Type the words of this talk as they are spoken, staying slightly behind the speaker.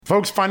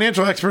Folks,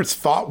 financial experts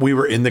thought we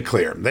were in the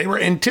clear. They were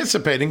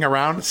anticipating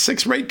around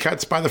 6 rate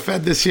cuts by the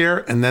Fed this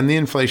year, and then the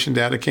inflation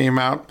data came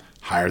out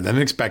higher than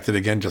expected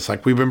again, just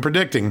like we've been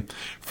predicting.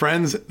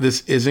 Friends,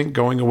 this isn't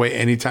going away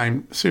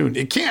anytime soon.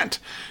 It can't.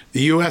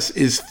 The U.S.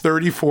 is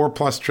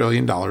 $34+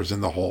 trillion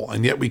in the hole,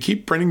 and yet we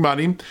keep printing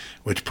money,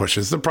 which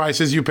pushes the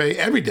prices you pay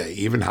every day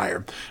even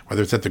higher,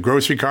 whether it's at the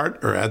grocery cart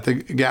or at the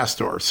gas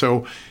store.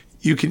 So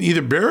you can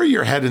either bury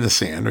your head in the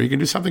sand or you can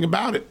do something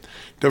about it.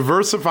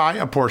 Diversify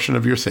a portion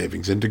of your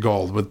savings into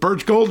gold with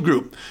Birch Gold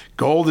Group.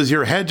 Gold is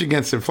your hedge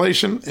against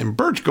inflation, and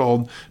Birch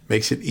Gold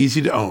makes it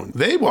easy to own.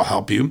 They will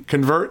help you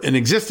convert an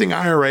existing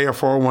IRA or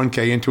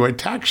 401k into a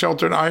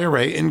tax-sheltered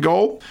IRA in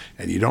gold,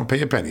 and you don't pay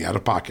a penny out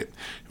of pocket.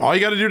 All you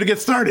got to do to get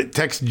started,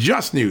 text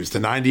Just News to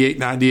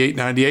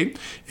 989898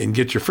 and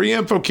get your free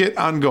info kit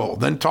on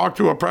gold. Then talk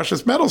to a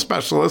precious metal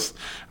specialist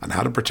on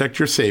how to protect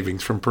your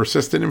savings from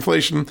persistent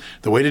inflation.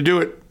 The way to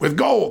do it with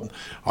gold.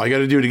 All you got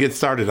to do to get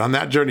started on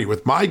that journey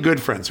with my good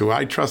friends who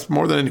I trust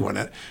more than anyone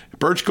at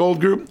Birch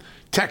Gold Group,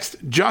 text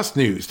Just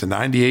News to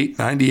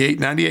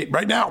 989898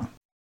 right now.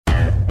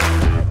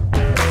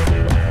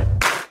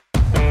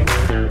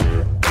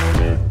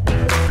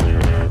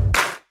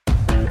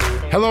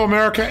 Hello,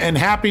 America, and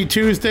happy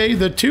Tuesday,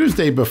 the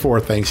Tuesday before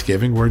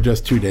Thanksgiving. We're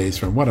just 2 days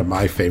from one of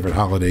my favorite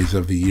holidays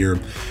of the year.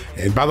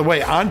 And by the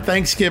way, on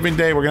Thanksgiving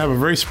Day, we're going to have a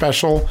very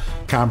special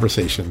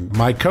conversation.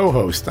 My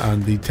co-host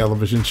on the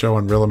television show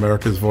on Real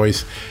America's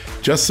Voice,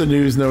 Just the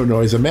News, No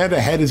Noise,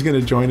 Amanda Head is going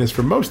to join us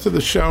for most of the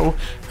show.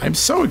 I'm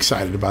so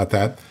excited about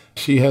that.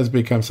 She has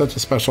become such a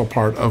special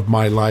part of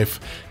my life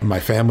and my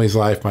family's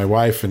life. My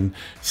wife and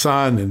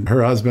son and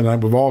her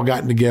husband, we've all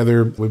gotten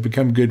together. We've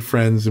become good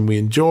friends, and we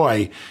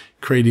enjoy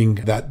creating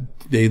that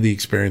daily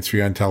experience for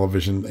you on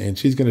television. And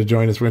she's going to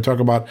join us. We're going to talk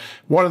about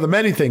one of the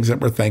many things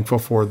that we're thankful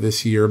for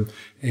this year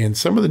and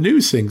some of the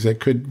news things that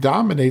could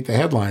dominate the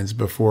headlines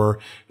before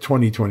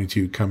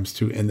 2022 comes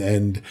to an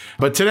end.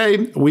 But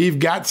today, we've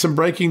got some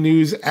breaking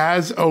news.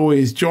 As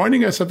always,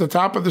 joining us at the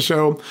top of the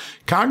show,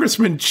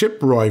 Congressman Chip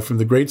Roy from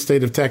the great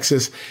state of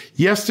Texas.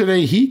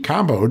 Yesterday, he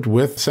comboed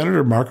with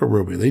Senator Marco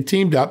Rubio. They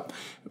teamed up,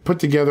 put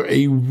together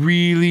a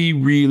really,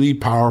 really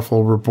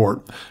powerful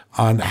report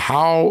on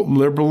how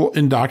liberal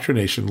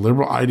indoctrination,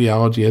 liberal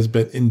ideology has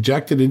been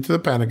injected into the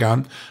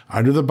Pentagon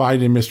under the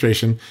Biden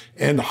administration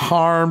and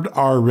harmed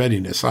our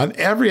readiness on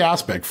every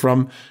aspect,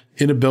 from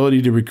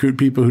inability to recruit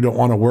people who don't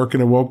want to work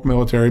in a woke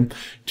military,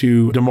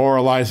 to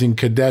demoralizing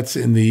cadets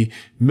in the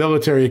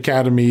military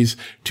academies,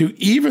 to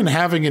even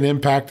having an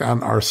impact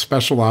on our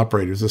special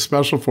operators, the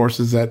special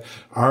forces that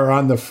are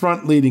on the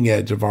front leading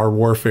edge of our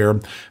warfare.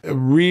 A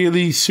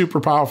really super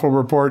powerful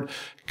report.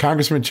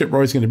 Congressman Chip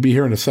Roy is going to be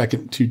here in a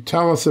second to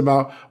tell us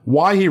about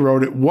why he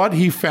wrote it, what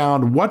he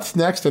found, what's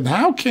next, and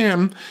how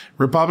can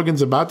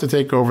Republicans about to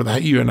take over the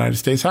United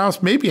States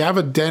House maybe have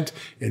a dent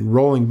in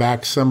rolling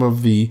back some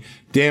of the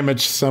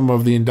damage, some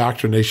of the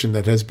indoctrination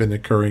that has been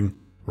occurring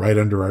right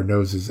under our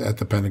noses at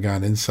the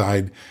Pentagon,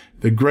 inside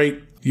the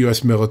great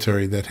U.S.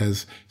 military that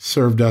has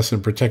served us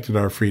and protected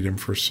our freedom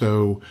for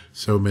so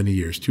many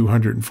years,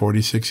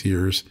 246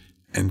 years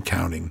and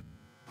counting.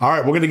 All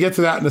right, we're going to get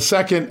to that in a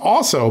second.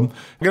 Also,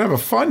 we're going to have a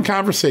fun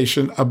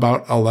conversation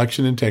about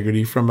election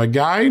integrity from a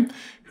guy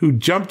who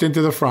jumped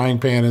into the frying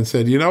pan and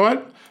said, you know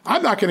what?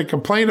 I'm not going to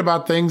complain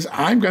about things.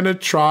 I'm going to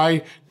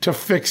try to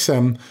fix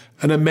them.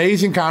 An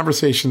amazing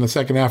conversation in the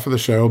second half of the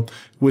show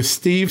with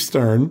Steve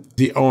Stern,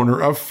 the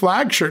owner of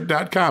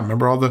flagshirt.com.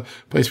 Remember all the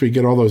place where you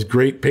get all those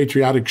great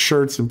patriotic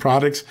shirts and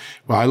products?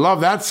 Well, I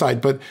love that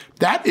site, but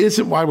that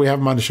isn't why we have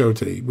him on the show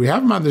today. We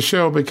have him on the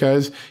show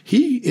because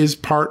he is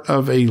part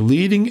of a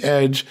leading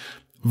edge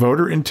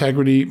voter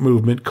integrity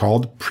movement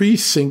called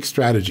Precinct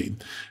Strategy,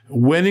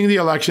 winning the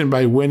election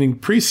by winning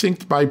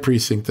precinct by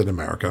precinct in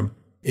America,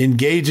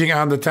 engaging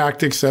on the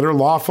tactics that are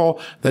lawful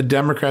that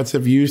Democrats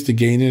have used to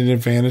gain an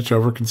advantage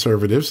over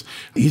conservatives.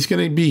 He's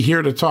going to be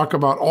here to talk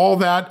about all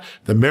that,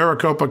 the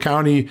Maricopa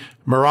County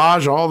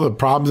mirage, all the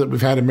problems that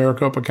we've had in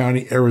Maricopa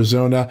County,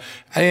 Arizona,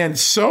 and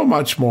so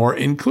much more,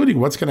 including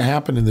what's going to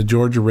happen in the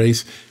Georgia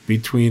race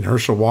between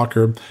Herschel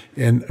Walker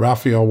and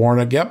Raphael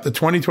Warnock. Yep, the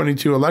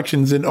 2022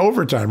 election's in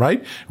overtime,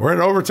 right? We're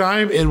in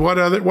overtime, and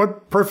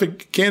what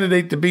perfect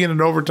candidate to be in an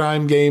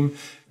overtime game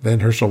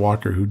than Herschel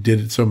Walker, who did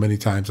it so many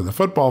times on the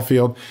football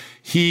field.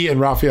 He and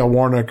Raphael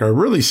Warnock are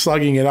really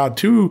slugging it out.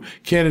 Two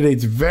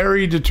candidates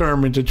very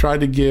determined to try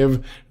to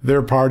give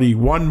their party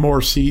one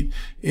more seat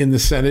in the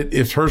Senate.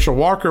 If Herschel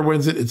Walker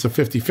wins it, it's a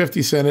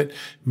 50-50 Senate,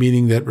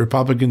 meaning that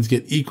Republicans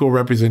get equal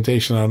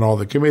representation on all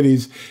the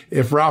committees.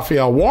 If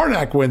Raphael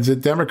Warnock wins it,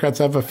 Democrats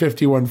have a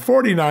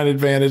 51-49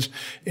 advantage,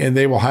 and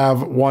they will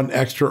have one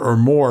extra or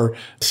more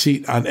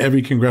seat on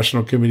every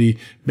congressional committee,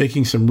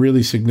 making some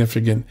really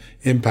significant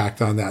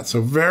impact on that. So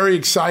very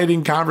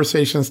exciting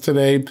conversations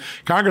today.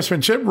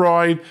 Congressman Chip Roy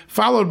Roy,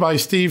 followed by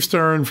Steve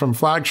Stern from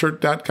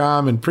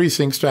Flagshirt.com and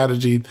Precinct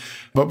Strategy.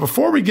 But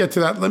before we get to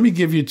that, let me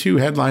give you two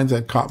headlines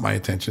that caught my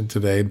attention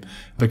today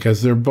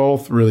because they're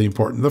both really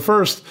important. The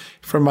first,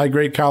 from my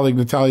great colleague,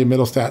 Natalia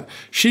Middlestat.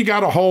 She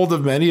got a hold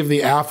of many of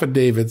the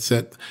affidavits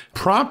that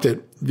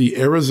prompted the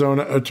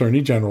Arizona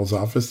Attorney General's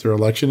office, their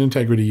election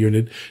integrity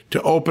unit,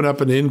 to open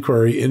up an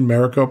inquiry in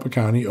Maricopa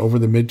County over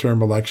the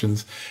midterm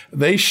elections.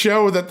 They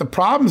show that the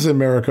problems in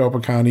Maricopa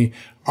County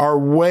are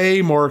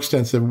way more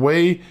extensive,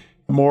 way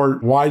more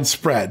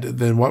widespread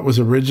than what was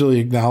originally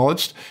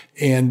acknowledged,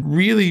 and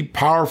really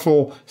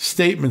powerful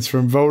statements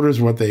from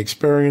voters, what they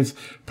experienced,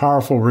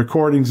 powerful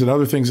recordings and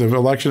other things of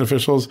election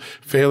officials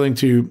failing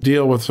to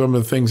deal with some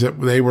of the things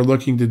that they were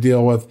looking to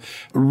deal with.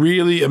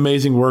 Really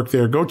amazing work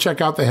there. Go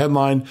check out the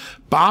headline,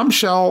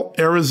 Bombshell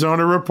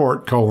Arizona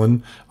Report,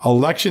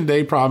 Election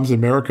Day Problems in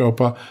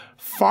Maricopa,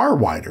 Far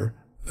Wider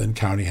than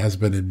county has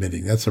been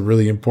admitting. That's a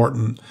really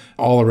important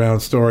all-around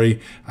story.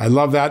 I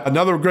love that.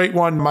 Another great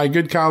one, my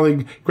good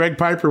colleague, Greg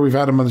Piper, we've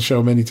had him on the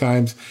show many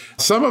times.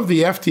 Some of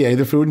the FDA,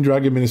 the Food and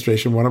Drug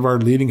Administration, one of our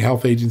leading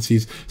health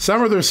agencies,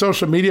 some of their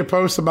social media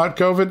posts about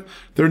COVID,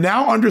 they're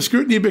now under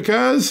scrutiny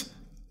because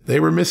they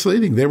were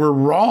misleading. They were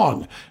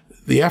wrong.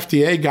 The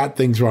FDA got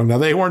things wrong. Now,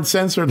 they weren't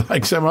censored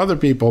like some other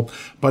people,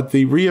 but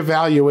the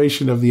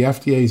reevaluation of the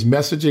FDA's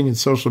messaging and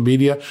social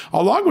media,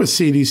 along with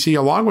CDC,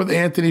 along with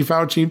Anthony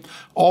Fauci,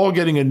 all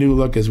getting a new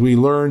look as we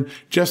learn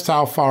just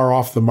how far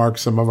off the mark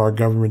some of our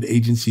government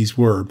agencies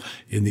were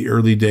in the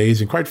early days.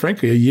 And quite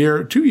frankly, a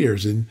year, 2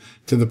 years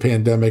into the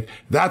pandemic.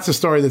 That's a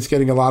story that's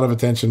getting a lot of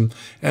attention.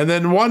 And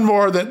then one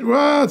more that,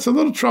 well, it's a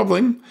little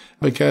troubling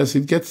because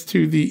it gets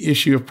to the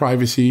issue of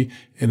privacy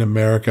in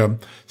America.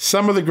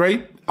 Some of the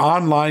great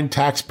online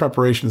tax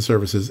preparation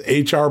services,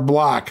 HR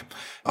Block,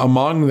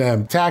 among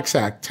them,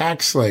 TaxAct,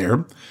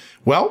 TaxSlayer.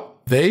 Well,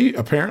 they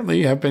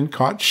apparently have been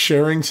caught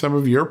sharing some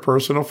of your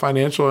personal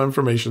financial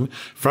information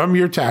from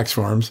your tax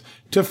forms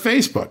to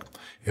Facebook.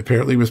 It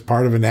apparently was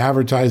part of an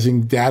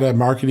advertising data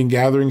marketing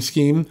gathering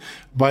scheme.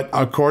 But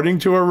according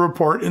to a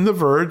report in The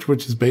Verge,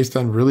 which is based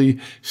on really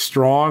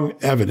strong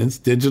evidence,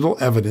 digital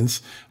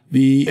evidence,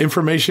 the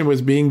information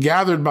was being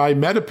gathered by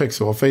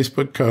Metapixel, a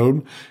Facebook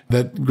code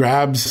that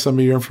grabs some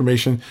of your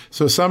information.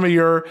 So some of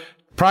your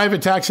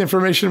private tax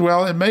information,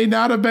 well, it may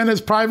not have been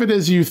as private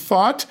as you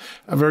thought.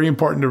 Very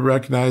important to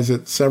recognize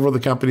that several of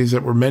the companies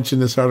that were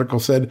mentioned in this article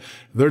said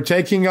they're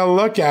taking a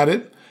look at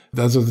it.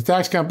 Those are the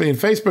tax company. And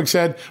Facebook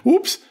said,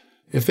 oops,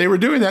 if they were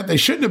doing that, they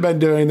shouldn't have been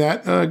doing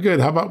that. Good.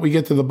 How about we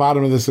get to the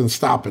bottom of this and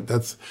stop it?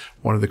 That's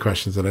one of the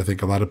questions that I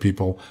think a lot of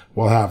people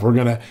will have. We're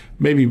going to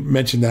maybe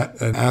mention that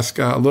and ask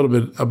a little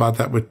bit about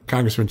that with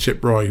Congressman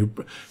Chip Roy, who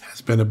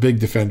has been a big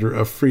defender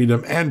of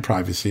freedom and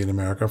privacy in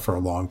America for a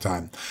long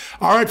time.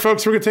 All right,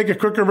 folks, we're going to take a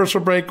quick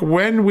commercial break.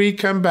 When we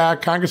come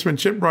back, Congressman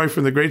Chip Roy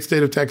from the great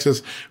state of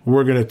Texas,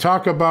 we're going to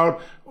talk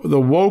about the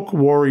woke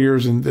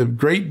warriors and the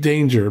great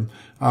danger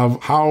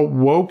of how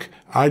woke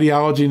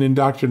ideology and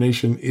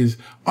indoctrination is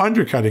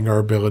undercutting our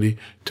ability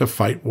to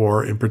fight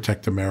war and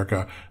protect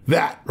America.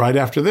 That right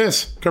after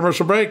this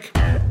commercial break.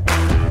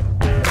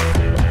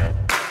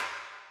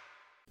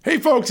 Hey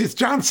folks, it's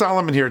John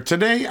Solomon here.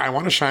 Today, I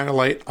want to shine a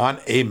light on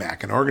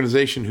AMAC, an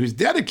organization who's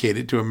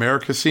dedicated to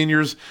America's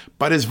seniors,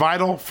 but is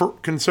vital for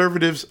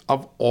conservatives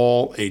of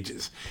all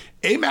ages.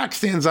 AMAC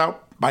stands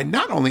out by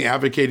not only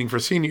advocating for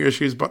senior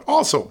issues, but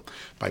also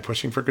by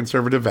pushing for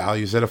conservative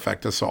values that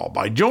affect us all.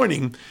 By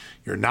joining,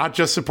 you're not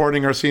just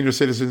supporting our senior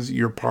citizens,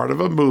 you're part of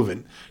a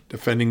movement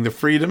defending the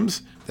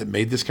freedoms that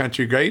made this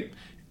country great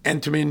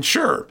and to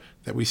ensure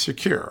that we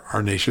secure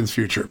our nation's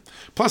future.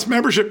 Plus,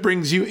 membership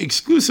brings you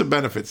exclusive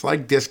benefits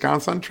like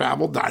discounts on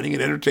travel, dining,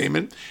 and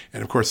entertainment,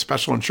 and of course,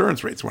 special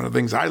insurance rates, one of the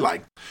things I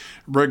like.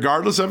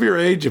 Regardless of your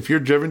age, if you're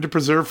driven to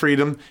preserve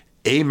freedom,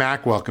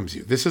 AMAC welcomes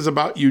you. This is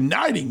about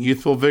uniting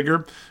youthful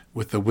vigor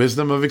with the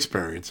wisdom of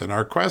experience in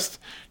our quest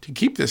to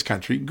keep this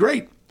country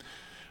great.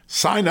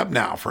 Sign up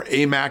now for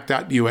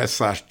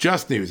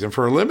amac.us/justnews. And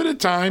for a limited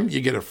time,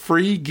 you get a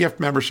free gift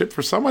membership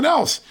for someone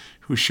else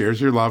who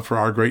shares your love for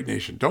our great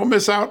nation. Don't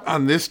miss out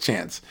on this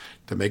chance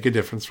to make a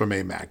difference from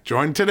AMAC.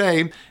 Join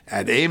today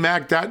at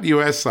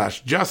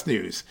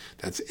amac.us/justnews.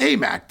 That's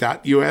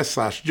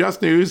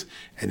amac.us/justnews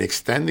and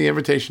extend the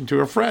invitation to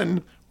a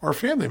friend or a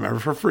family member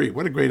for free.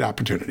 What a great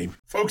opportunity.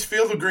 Folks,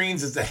 Field of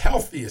Greens is the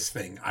healthiest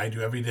thing I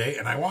do every day,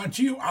 and I want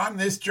you on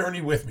this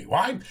journey with me.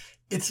 Why?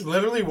 It's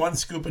literally one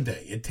scoop a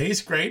day. It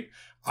tastes great.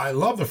 I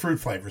love the fruit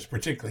flavors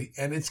particularly,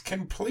 and it's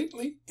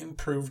completely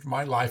improved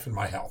my life and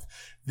my health.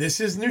 This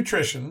is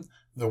nutrition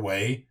the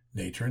way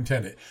nature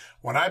intended.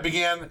 When I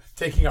began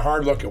taking a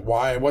hard look at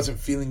why I wasn't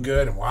feeling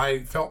good and why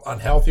I felt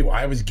unhealthy,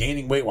 why I was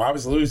gaining weight, why I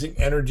was losing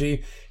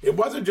energy, it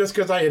wasn't just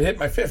because I had hit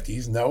my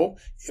 50s. No,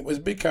 it was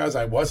because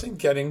I wasn't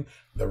getting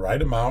the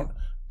right amount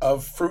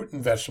of fruit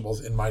and vegetables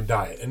in my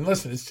diet. And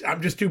listen,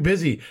 I'm just too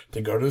busy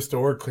to go to the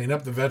store, clean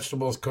up the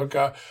vegetables, cook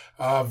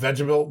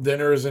vegetable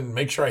dinners, and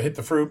make sure I hit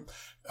the fruit.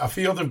 A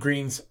Field of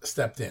Greens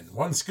stepped in.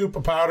 One scoop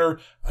of powder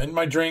in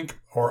my drink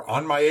or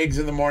on my eggs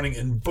in the morning,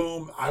 and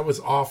boom, I was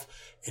off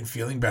and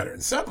feeling better.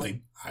 And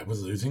suddenly, I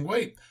was losing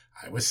weight.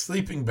 I was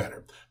sleeping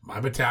better. My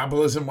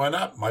metabolism went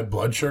up. My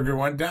blood sugar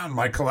went down.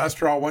 My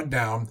cholesterol went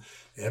down.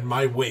 And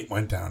my weight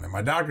went down. And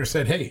my doctor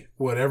said, hey,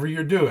 whatever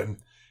you're doing,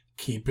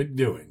 keep it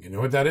doing. You know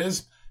what that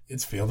is?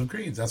 It's Field of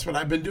Greens. That's what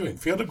I've been doing.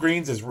 Field of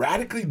Greens is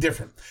radically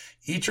different.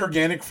 Each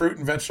organic fruit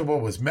and vegetable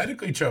was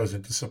medically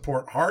chosen to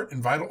support heart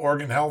and vital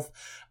organ health.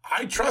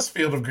 I trust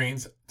Field of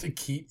Greens to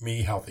keep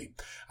me healthy.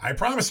 I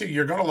promise you,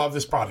 you're going to love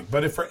this product.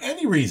 But if for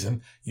any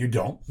reason you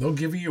don't, they'll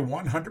give you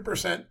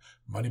 100%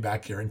 money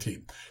back guarantee.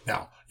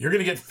 Now, you're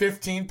going to get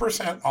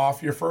 15%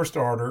 off your first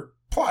order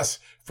plus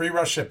free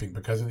rush shipping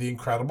because of the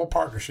incredible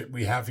partnership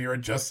we have here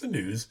at Just the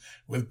News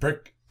with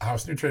Brick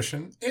House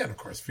Nutrition and, of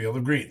course, Field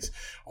of Greens.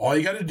 All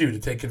you got to do to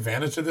take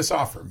advantage of this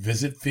offer,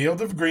 visit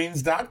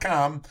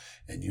fieldofgreens.com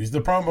and use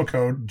the promo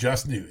code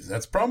JustNews.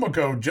 That's promo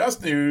code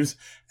JustNews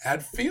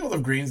at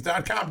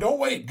fieldofgreens.com. Don't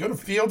wait. Go to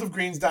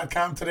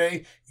fieldofgreens.com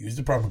today. Use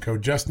the promo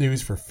code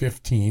JustNews for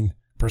 15%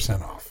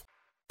 off.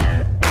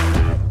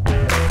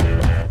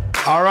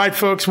 All right,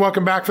 folks,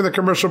 welcome back for the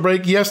commercial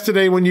break.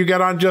 Yesterday, when you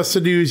got on Just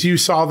the News, you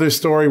saw this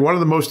story, one of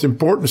the most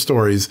important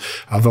stories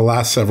of the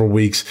last several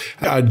weeks.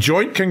 A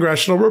joint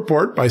congressional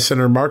report by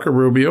Senator Marco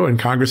Rubio and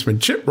Congressman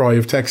Chip Roy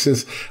of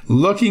Texas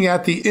looking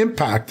at the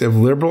impact of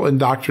liberal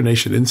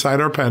indoctrination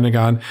inside our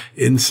Pentagon,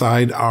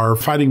 inside our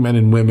fighting men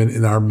and women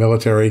in our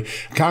military.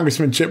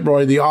 Congressman Chip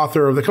Roy, the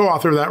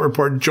co-author of that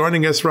report,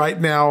 joining us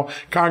right now.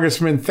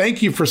 Congressman,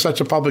 thank you for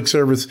such a public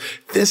service.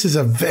 This is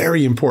a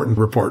very important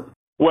report.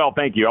 Well,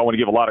 thank you. I want to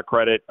give a lot of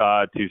credit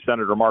to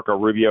Senator Marco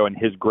Rubio and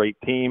his great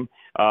team,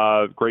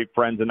 great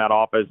friends in that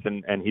office,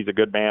 and he's a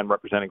good man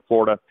representing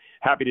Florida.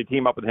 Happy to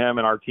team up with him,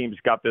 and our team's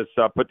got this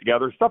put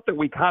together. Stuff that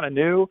we kind of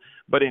knew,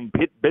 but in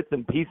bits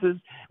and pieces.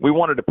 We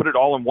wanted to put it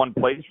all in one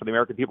place for the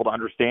American people to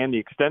understand the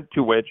extent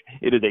to which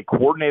it is a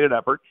coordinated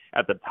effort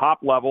at the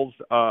top levels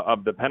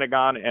of the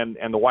Pentagon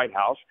and the White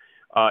House.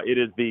 It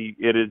is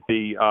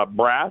the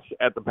brass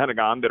at the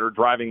Pentagon that are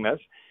driving this,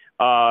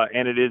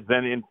 and it is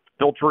then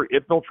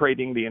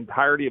infiltrating the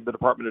entirety of the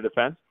Department of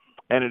Defense,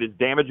 and it is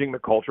damaging the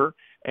culture.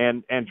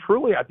 And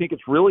truly, I think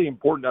it's really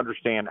important to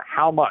understand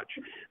how much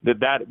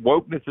that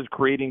wokeness is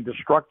creating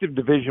destructive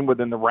division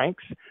within the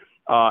ranks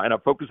and a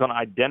focus on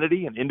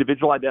identity and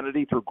individual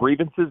identity through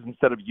grievances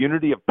instead of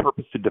unity of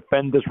purpose to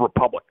defend this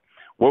republic.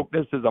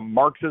 Wokeness is a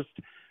Marxist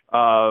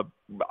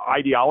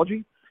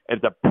ideology.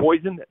 It's a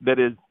poison that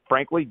is,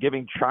 frankly,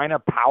 giving China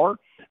power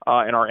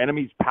and our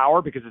enemies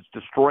power because it's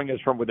destroying us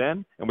from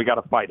within, and we got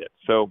to fight it.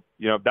 So,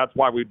 that's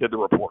why we did the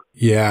report.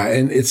 Yeah,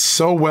 and it's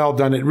so well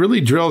done. It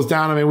really drills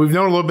down. I mean, we've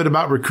known a little bit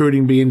about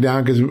recruiting being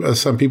down because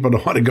some people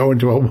don't want to go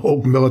into a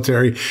woke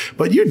military,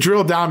 but you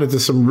drill down into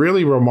some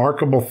really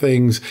remarkable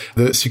things.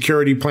 The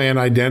security plan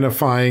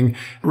identifying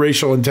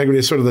racial integrity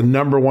is sort of the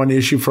number one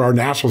issue for our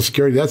national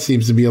security. That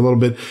seems to be a little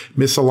bit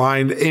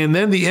misaligned. And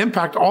then the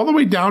impact all the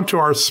way down to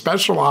our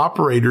special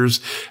operators,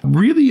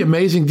 really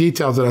amazing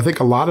details that I think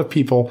a lot of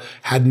people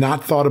had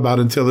not thought about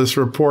until this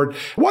report.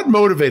 What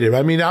motivated?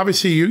 I mean,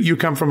 obviously you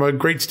come from a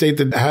great state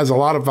that has a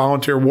lot of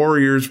volunteer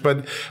warriors,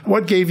 but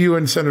what gave you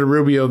and Senator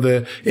Rubio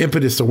the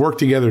impetus to work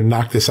together and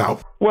knock this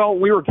out? Well,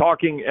 we were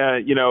talking,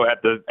 at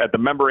the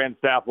member and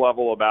staff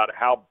level about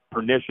how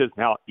pernicious and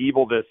how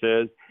evil this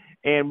is.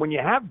 And when you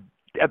have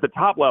at the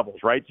top levels,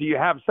 right? So you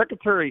have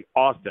Secretary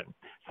Austin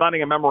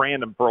signing a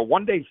memorandum for a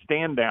one-day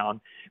stand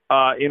down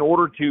in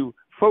order to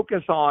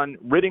focus on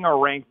ridding our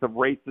ranks of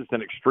racists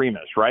and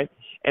extremists, right?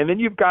 And then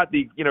you've got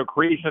the,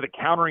 creation of the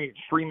Countering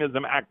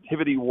Extremism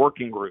Activity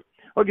Working Group.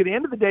 Look, at the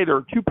end of the day, there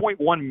are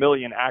 2.1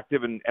 million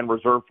active and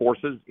reserve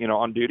forces,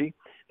 on duty.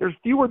 There's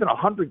fewer than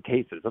 100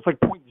 cases. That's like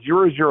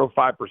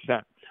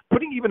 0.005%,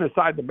 putting even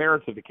aside the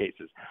merits of the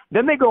cases.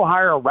 Then they go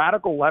hire a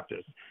radical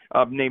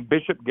leftist named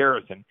Bishop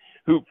Garrison,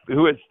 who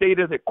has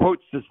stated that, quote,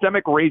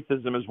 systemic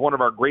racism is one of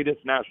our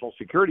greatest national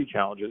security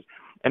challenges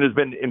and has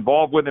been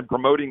involved with and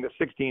promoting the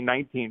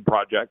 1619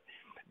 Project.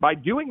 By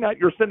doing that,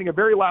 you're sending a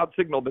very loud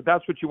signal that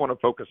that's what you want to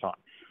focus on.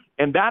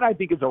 And that, I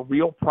think, is a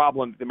real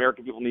problem that the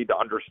American people need to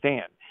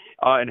understand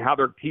and how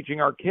they're teaching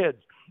our kids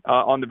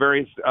on the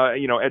various,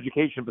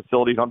 education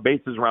facilities on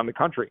bases around the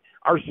country.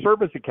 Our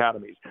service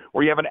academies,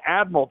 where you have an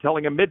admiral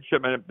telling a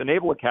midshipman at the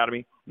Naval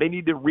Academy they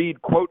need to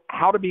read, quote,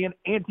 How to Be an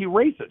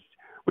Anti-Racist,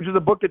 which is a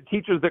book that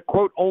teaches that,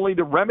 quote, only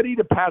the remedy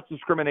to past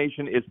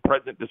discrimination is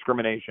present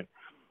discrimination.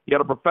 You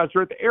got a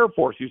professor at the Air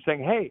Force who's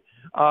saying, hey,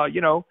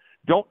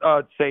 don't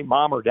say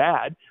mom or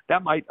dad.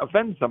 That might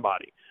offend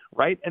somebody,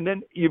 right? And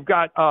then you've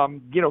got,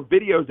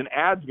 videos and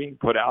ads being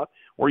put out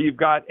where you've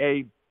got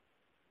a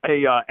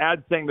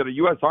ad saying that a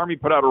U.S. Army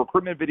put out a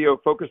recruitment video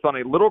focused on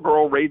a little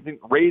girl raised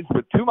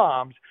with two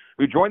moms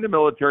who joined the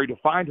military to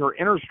find her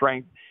inner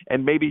strength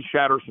and maybe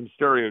shatter some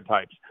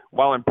stereotypes.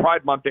 While in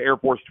Pride Month, the Air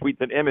Force tweets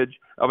an image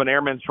of an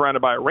airman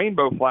surrounded by a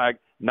rainbow flag,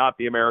 not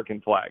the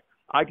American flag.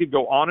 I could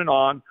go on and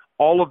on.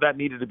 All of that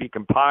needed to be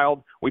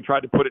compiled. We tried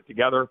to put it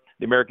together.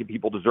 The American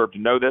people deserve to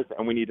know this,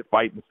 and we need to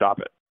fight and stop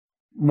it.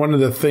 One of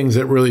the things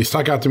that really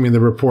stuck out to me in the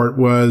report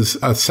was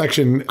a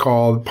section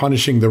called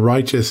Punishing the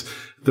Righteous.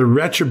 the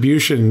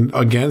retribution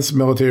against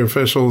military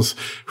officials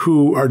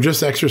who are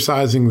just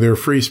exercising their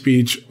free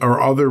speech or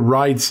other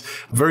rights,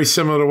 very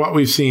similar to what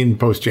we've seen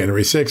post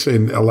January 6th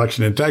in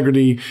election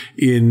integrity,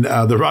 in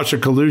the Russia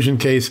collusion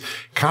case,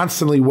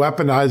 constantly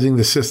weaponizing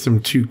the system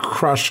to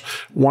crush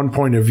one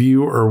point of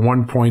view or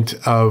one point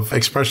of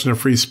expression of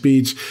free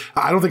speech.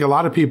 I don't think a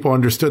lot of people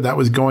understood that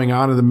was going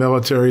on in the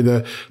military.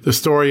 The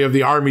story of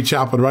the Army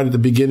chaplain right at the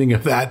beginning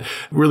of that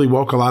really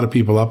woke a lot of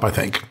people up, I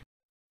think.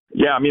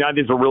 Yeah, I mean, I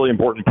think it's a really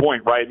important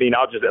point, right? I mean,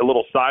 I'll just a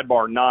little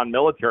sidebar,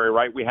 non-military,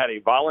 right? We had a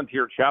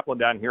volunteer chaplain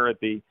down here at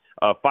the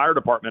fire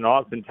department in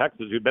Austin,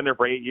 Texas, who'd been there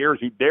for 8 years,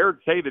 who dared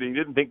say that he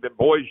didn't think that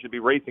boys should be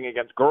racing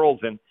against girls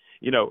in,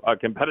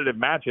 competitive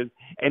matches.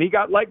 And he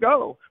got let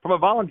go from a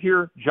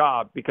volunteer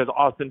job because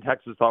Austin,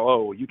 Texas thought,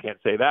 oh, you can't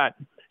say that.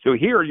 So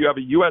here you have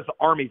a U.S.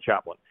 Army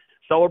chaplain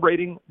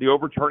celebrating the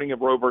overturning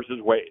of Roe versus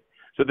Wade.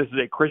 So this is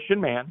a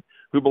Christian man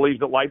who believes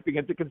that life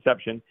begins at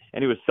conception,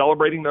 and he was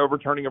celebrating the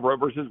overturning of Roe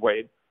versus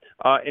Wade.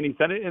 And he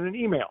sent it in an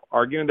email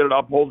arguing that it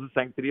upholds the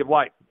sanctity of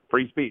life,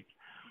 free speech.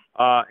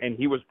 And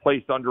he was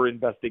placed under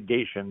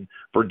investigation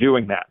for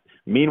doing that.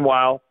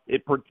 Meanwhile,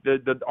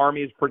 the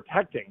Army is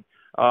protecting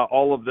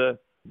all of the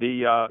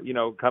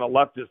kind of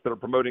leftists that are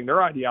promoting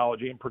their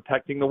ideology and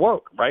protecting the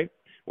woke, right?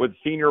 With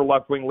senior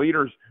left-wing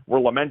leaders were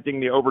lamenting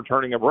the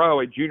overturning of Roe,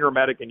 a junior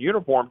medic in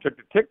uniform took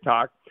to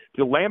TikTok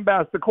to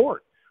lambast the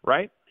court,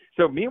 right?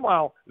 So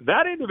meanwhile,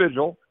 that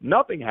individual,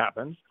 nothing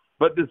happens,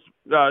 but this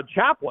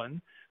chaplain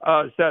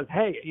says,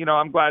 hey,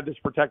 I'm glad this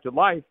protected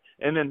life,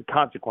 and then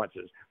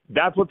consequences.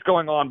 That's what's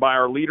going on by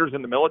our leaders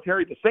in the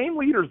military. The same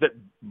leaders that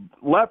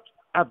left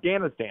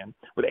Afghanistan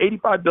with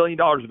 $85 billion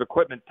of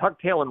equipment,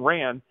 tucked tail and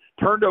ran,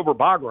 turned over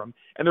Bagram,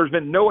 and there's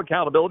been no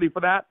accountability for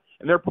that,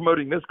 and they're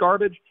promoting this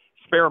garbage.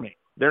 Spare me.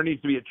 There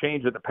needs to be a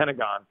change at the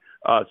Pentagon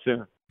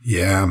soon.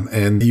 Yeah,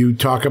 and you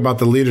talk about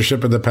the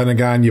leadership of the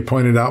Pentagon. You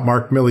pointed out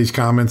Mark Milley's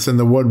comments in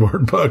the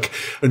Woodward book,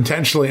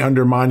 intentionally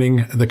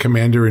undermining the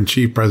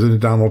commander-in-chief,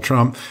 President Donald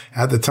Trump,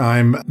 at the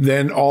time.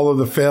 Then all of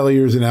the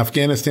failures in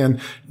Afghanistan.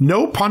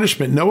 No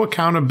punishment, no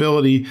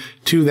accountability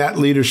to that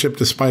leadership,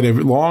 despite a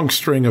long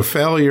string of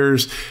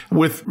failures.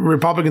 With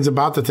Republicans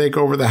about to take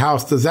over the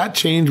House, does that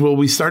change? Will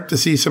we start to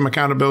see some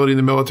accountability in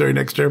the military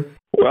next year?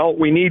 Well,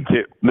 we need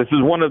to. This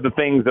is one of the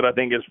things that I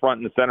think is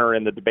front and center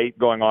in the debate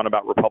going on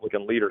about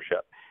Republican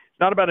leadership.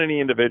 It's not about any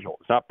individual.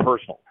 It's not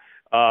personal.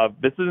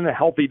 This isn't a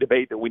healthy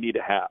debate that we need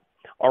to have.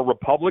 Are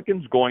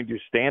Republicans going to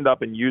stand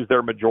up and use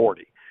their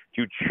majority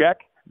to check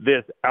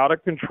this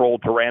out-of-control,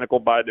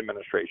 tyrannical Biden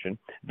administration,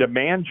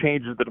 demand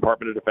changes to the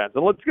Department of Defense?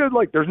 And let's go,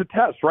 there's a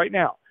test right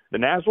now. The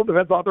National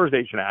Defense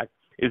Authorization Act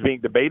is being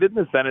debated in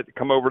the Senate to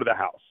come over to the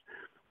House.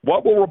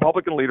 What will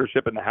Republican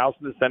leadership in the House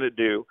and the Senate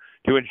do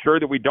to ensure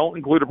that we don't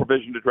include a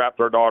provision to draft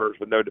our daughters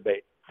with no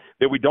debate,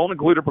 that we don't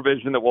include a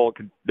provision that will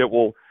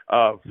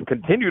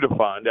continue to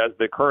fund, as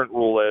the current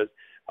rule is,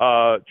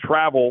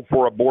 travel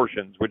for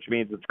abortions, which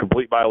means it's a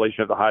complete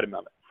violation of the Hyde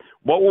Amendment?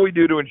 What will we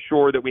do to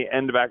ensure that we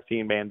end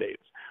vaccine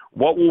mandates?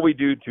 What will we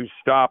do to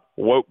stop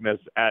wokeness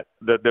that's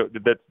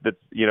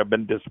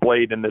been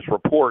displayed in this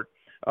report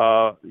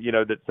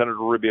that Senator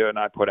Rubio and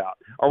I put out?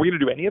 Are we going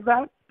to do any of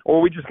that? Or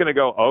are we just going to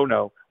go, oh,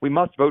 no, we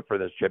must vote for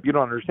this, Chip. You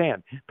don't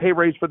understand. Pay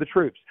raise for the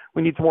troops.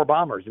 We need some more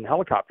bombers and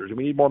helicopters, and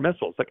we need more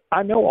missiles.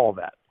 I know all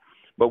that.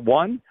 But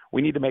one,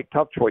 we need to make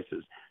tough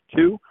choices.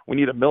 Two, we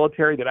need a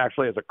military that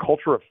actually has a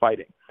culture of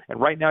fighting. And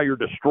right now you're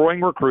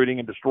destroying recruiting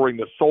and destroying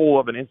the soul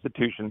of an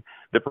institution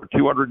that for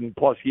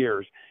 200+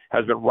 years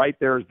has been right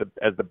there as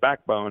the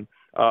backbone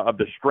of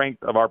the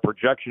strength of our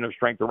projection of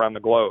strength around the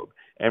globe.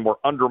 And we're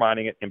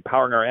undermining it,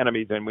 empowering our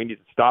enemies, and we need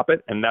to stop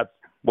it. And that's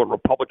what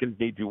Republicans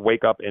need to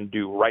wake up and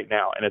do right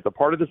now. And it's a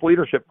part of this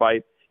leadership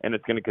fight, and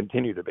it's going to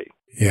continue to be.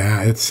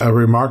 Yeah, it's a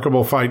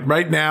remarkable fight.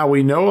 Right now,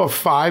 we know of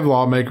 5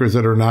 lawmakers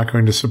that are not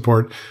going to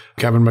support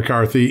Kevin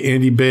McCarthy: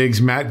 Andy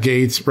Biggs, Matt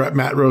Gaetz,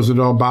 Matt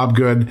Rosendahl, Bob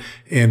Good.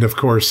 And of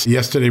course,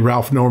 yesterday,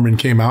 Ralph Norman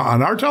came out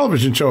on our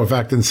television show, in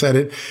fact, and said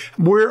it.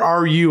 Where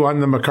are you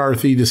on the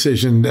McCarthy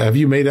decision? Have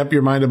you made up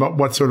your mind about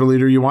what sort of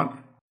leader you want?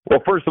 Well,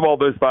 first of all,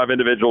 those 5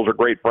 individuals are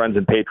great friends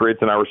and patriots,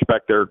 and I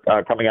respect their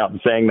coming out and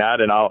saying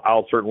that, and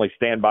I'll certainly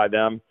stand by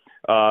them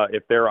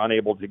if they're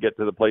unable to get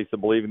to the place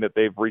of believing that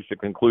they've reached a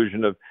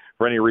conclusion of,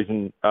 for any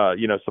reason,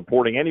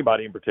 supporting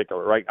anybody in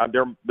particular, right?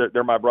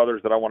 They're my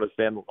brothers that I want to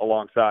stand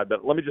alongside.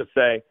 But let me just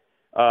say,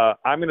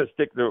 I'm going to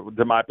stick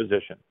to my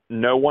position.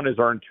 No one has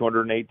earned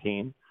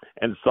 218,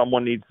 and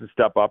someone needs to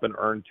step up and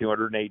earn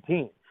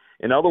 218.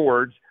 In other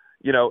words,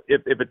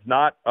 if it's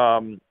not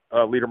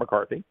Leader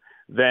McCarthy,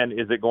 then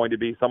is it going to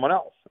be someone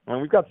else? I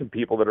mean, we've got some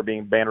people that are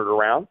being bannered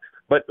around,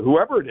 but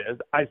whoever it is,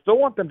 I still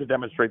want them to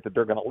demonstrate that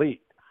they're going to lead.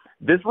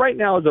 This right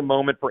now is a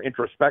moment for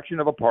introspection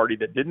of a party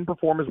that didn't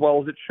perform as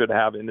well as it should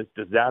have in this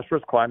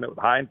disastrous climate with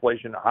high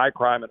inflation, high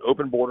crime, and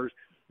open borders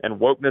and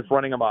wokeness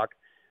running amok.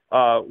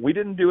 We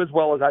didn't do as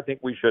well as I think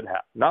we should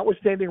have,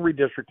 notwithstanding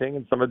redistricting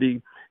and some of the,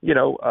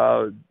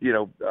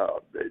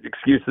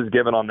 excuses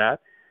given on that.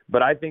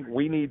 But I think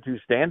we need to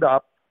stand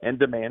up and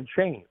demand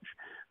change.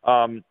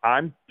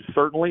 I'm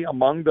certainly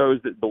among those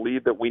that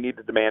believe that we need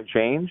to demand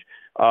change,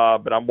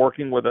 but I'm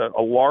working with a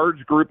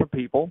large group of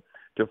people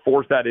to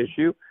force that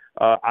issue.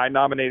 I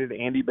nominated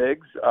Andy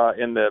Biggs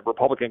in the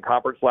Republican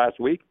conference last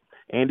week.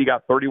 Andy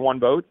got 31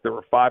 votes. There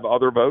were 5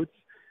 other votes,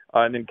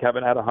 and then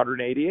Kevin had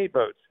 188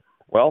 votes.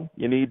 Well,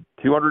 you need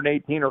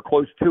 218 or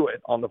close to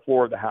it on the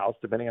floor of the House,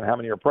 depending on how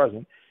many are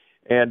present.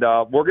 And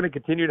we're going to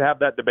continue to have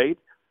that debate.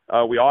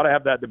 We ought to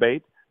have that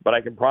debate. But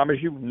I can promise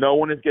you no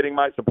one is getting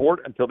my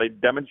support until they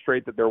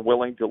demonstrate that they're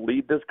willing to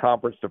lead this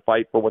conference to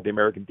fight for what the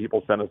American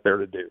people sent us there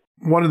to do.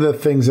 One of the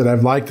things that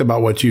I've liked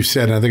about what you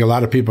said, and I think a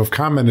lot of people have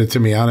commented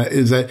to me on it,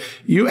 is that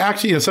you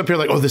actually, some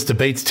people are like, oh, this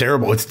debate's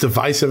terrible. It's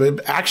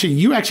divisive. Actually,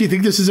 you actually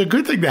think this is a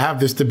good thing to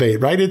have this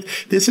debate, right?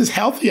 This is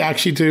healthy,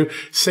 actually, to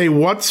say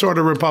what sort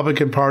of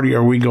Republican Party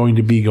are we going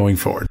to be going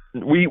forward?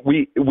 We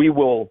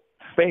will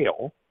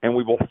fail and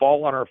we will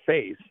fall on our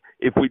face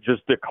if we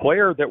just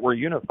declare that we're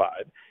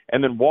unified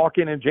and then walk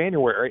in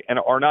January and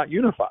are not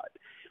unified.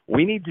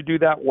 We need to do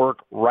that work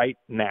right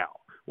now.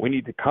 We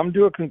need to come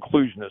to a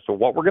conclusion as to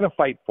what we're going to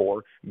fight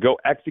for, go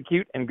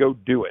execute, and go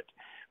do it.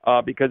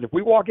 Because if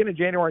we walk in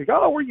January and go,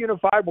 oh, we're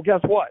unified, well,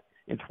 guess what?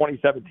 In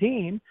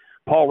 2017,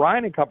 Paul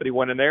Ryan and company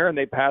went in there and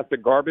they passed a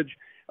garbage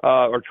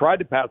or tried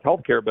to pass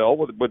health care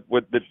bill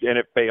and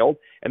it failed.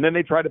 And then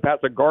they tried to pass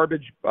a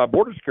garbage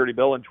border security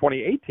bill in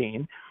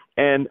 2018,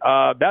 and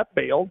that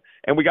failed,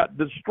 and we got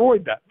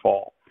destroyed that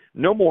fall.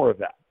 No more of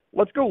that.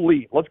 Let's go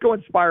lead. Let's go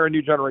inspire a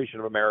new generation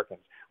of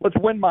Americans. Let's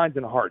win minds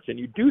and hearts. And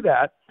you do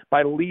that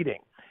by leading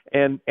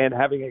and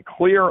having a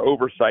clear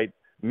oversight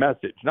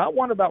message, not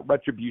one about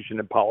retribution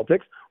in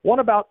politics, one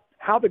about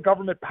how the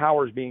government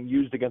power is being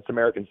used against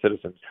American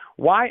citizens,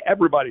 why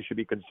everybody should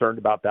be concerned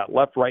about that,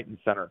 left, right, and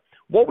center,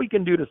 what we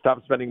can do to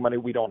stop spending money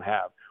we don't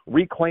have,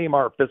 reclaim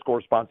our fiscal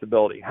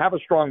responsibility, have a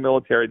strong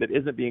military that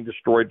isn't being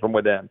destroyed from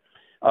within,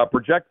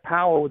 project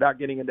power without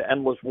getting into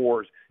endless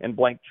wars and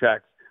blank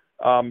checks.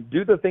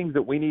 Do the things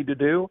that we need to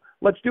do.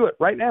 Let's do it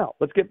right now.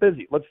 Let's get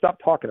busy. Let's stop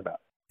talking about it.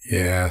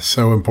 Yeah,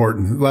 so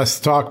important. Less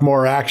talk,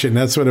 more action.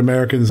 That's what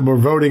Americans were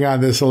voting on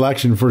this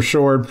election for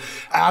sure.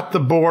 At the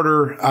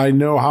border, I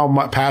know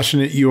how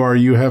passionate you are.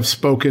 You have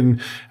spoken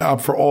up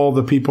for all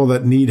the people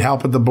that need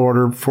help at the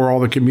border, for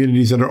all the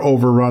communities that are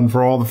overrun,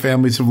 for all the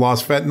families who've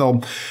lost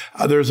fentanyl.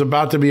 There's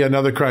about to be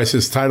another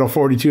crisis, Title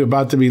 42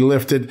 about to be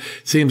lifted.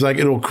 Seems like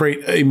it'll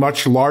create a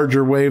much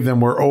larger wave than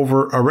we're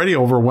already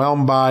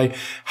overwhelmed by.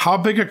 How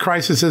big a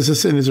crisis is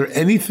this, and is there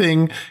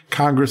anything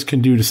Congress can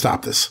do to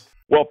stop this?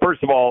 Well,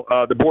 first of all,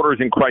 the border is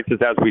in crisis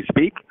as we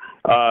speak.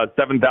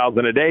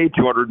 7,000 a day,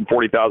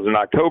 240,000 in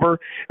October,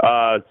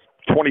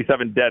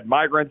 27 dead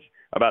migrants,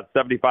 about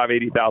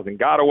 80,000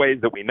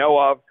 gotaways that we know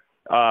of,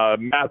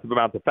 massive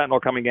amounts of fentanyl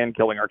coming in,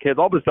 killing our kids,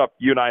 all this stuff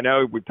you and I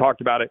know. We've talked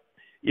about it.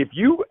 If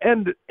you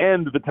end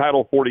the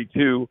Title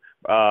 42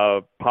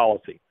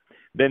 policy,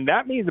 then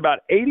that means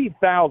about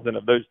 80,000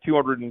 of those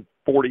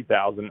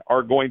 240,000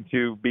 are going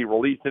to be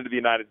released into the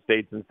United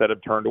States instead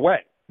of turned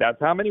away. That's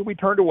how many we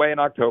turned away in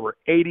October,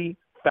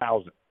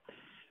 80,000.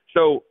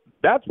 So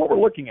that's what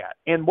we're looking at.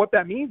 And what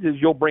that means is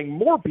you'll bring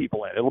more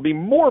people in. It'll be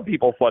more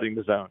people flooding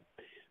the zone.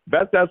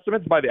 Best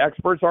estimates by the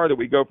experts are that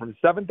we go from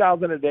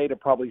 7,000 a day to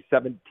probably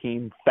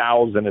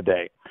 17,000 a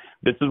day.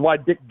 This is why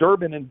Dick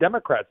Durbin and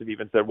Democrats have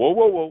even said,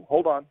 whoa,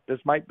 hold on. This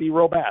might be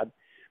real bad,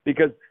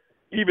 because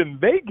even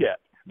they get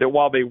that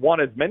while they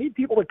want as many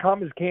people to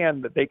come as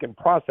can that they can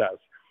process,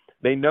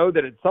 they know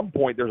that at some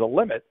point there's a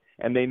limit,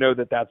 and they know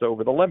that that's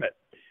over the limit.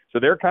 So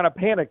they're kind of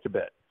panicked a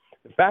bit.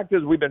 The fact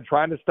is we've been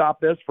trying to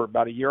stop this for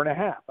about a year and a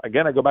half.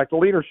 Again, I go back to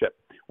leadership.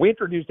 We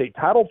introduced a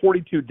Title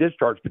 42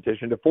 discharge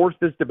petition to force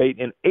this debate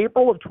in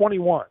April of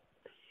 21.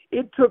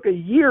 It took a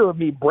year of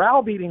me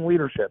browbeating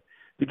leadership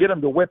to get them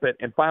to whip it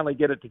and finally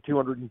get it to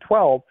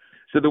 212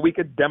 so that we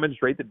could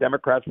demonstrate that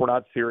Democrats were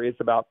not serious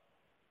about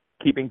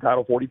keeping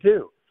Title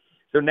 42.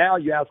 So now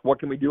you ask, what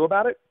can we do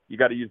about it? You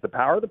got to use the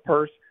power of the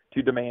purse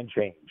to demand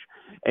change.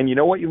 And you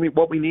know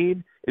what we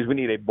need is we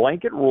need a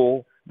blanket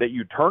rule that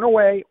you turn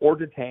away or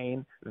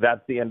detain.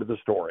 That's the end of the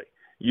story.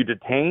 You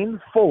detain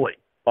fully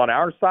on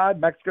our side,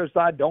 Mexico's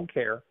side, don't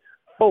care,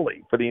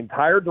 fully for the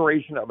entire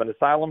duration of an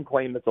asylum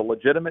claim that's a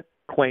legitimate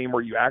claim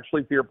where you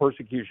actually fear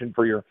persecution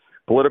for your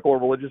political or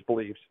religious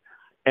beliefs,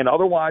 and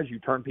otherwise you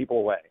turn people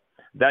away.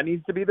 That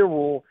needs to be the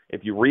rule.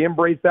 If you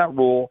re-embrace that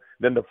rule,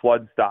 then the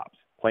flood stops,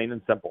 plain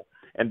and simple.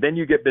 And then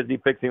you get busy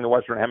fixing the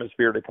Western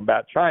Hemisphere to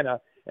combat China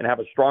and have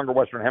a stronger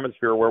Western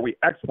Hemisphere where we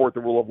export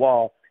the rule of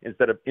law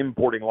instead of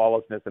importing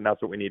lawlessness, and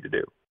that's what we need to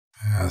do.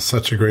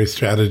 Such a great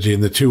strategy,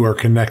 and the two are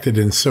connected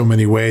in so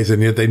many ways,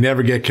 and yet they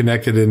never get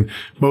connected in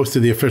most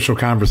of the official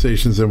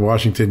conversations in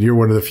Washington. You're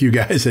one of the few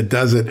guys that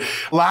does it.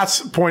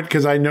 Last point,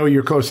 because I know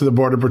you're close to the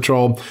Border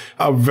Patrol,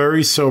 a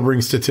very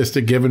sobering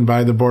statistic given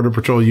by the Border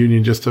Patrol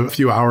Union just a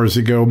few hours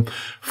ago.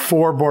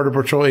 4 Border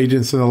Patrol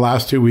agents in the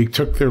last 2 weeks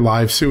took their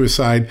lives,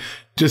 suicide,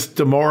 just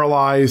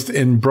demoralized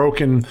and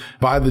broken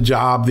by the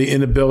job, the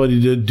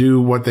inability to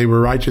do what they were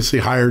righteously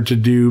hired to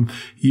do.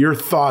 Your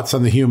thoughts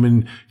on the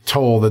human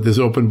toll that this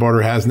open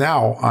border has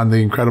now on the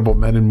incredible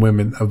men and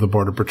women of the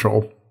Border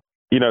Patrol?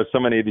 so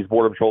many of these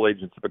Border Patrol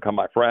agents have become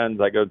my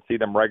friends. I go and see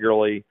them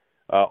regularly,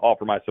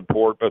 offer my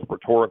support, both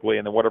rhetorically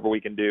and then whatever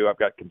we can do. I've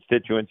got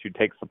constituents who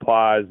take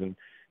supplies and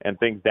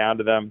things down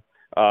to them.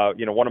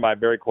 One of my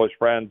very close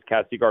friends,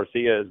 Cassie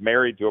Garcia, is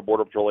married to a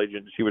Border Patrol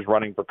agent. She was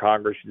running for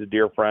Congress. She's a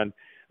dear friend,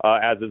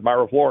 as is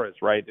Myra Flores,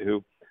 right, who,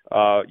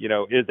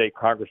 is a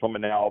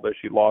congresswoman now, although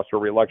she lost her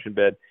reelection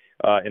bid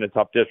in a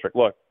tough district.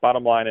 Look,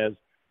 bottom line is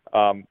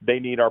they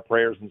need our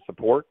prayers and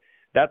support.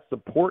 That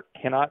support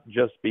cannot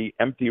just be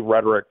empty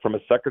rhetoric from a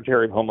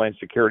Secretary of Homeland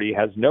Security who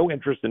has no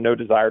interest and no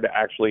desire to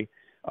actually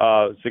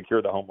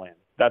secure the homeland.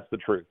 That's the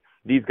truth.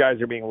 These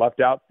guys are being left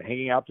out,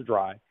 hanging out to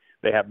dry.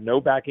 They have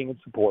no backing and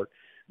support.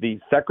 The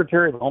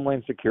Secretary of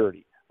Homeland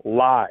Security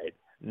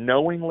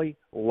knowingly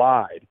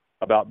lied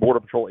about Border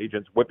Patrol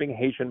agents whipping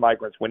Haitian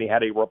migrants when he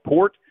had a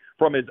report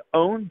from his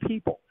own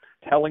people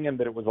telling him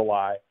that it was a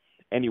lie.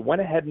 And he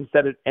went ahead and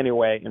said it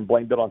anyway and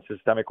blamed it on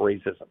systemic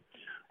racism.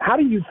 How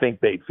do you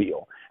think they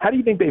feel? How do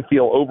you think they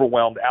feel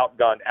overwhelmed,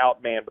 outgunned,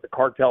 outmanned with the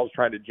cartels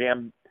trying to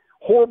jam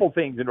horrible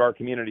things into our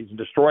communities and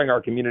destroying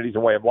our communities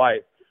and way of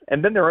life?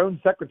 And then their own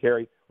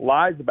secretary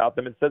lies about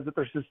them and says that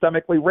they're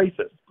systemically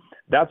racist.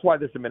 That's why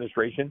this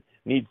administration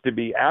needs to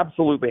be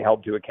absolutely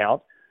held to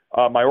account.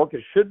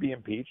 Mayorkas should be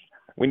impeached.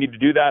 We need to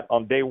do that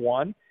on day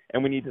one,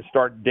 and we need to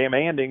start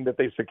demanding that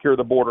they secure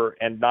the border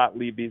and not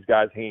leave these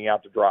guys hanging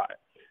out to dry.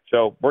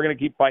 So we're going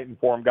to keep fighting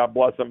for them. God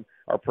bless them.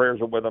 Our prayers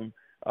are with them,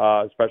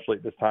 especially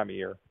at this time of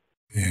year.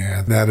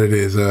 Yeah, that it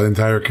is. An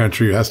entire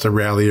country has to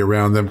rally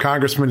around them.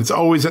 Congressman, it's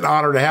always an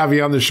honor to have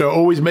you on the show,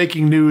 always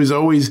making news,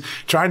 always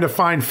trying to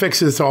find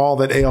fixes to all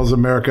that ails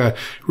America.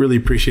 Really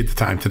appreciate the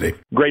time today.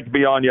 Great to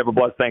be on. You have a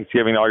blessed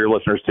Thanksgiving to all your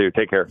listeners, too.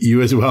 Take care.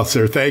 You as well,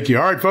 sir. Thank you.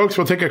 All right, folks,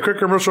 we'll take a quick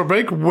commercial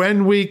break.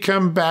 When we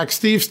come back,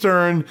 Steve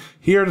Stern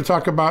here to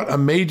talk about a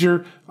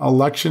major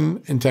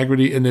election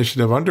integrity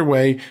initiative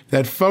underway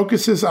that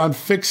focuses on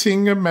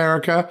fixing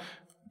America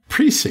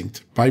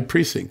precinct by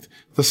precinct,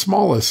 the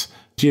smallest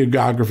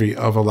geography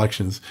of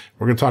elections.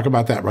 We're going to talk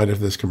about that right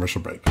after this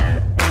commercial break.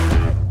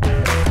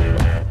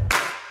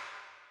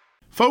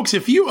 Folks,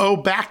 if you owe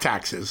back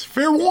taxes,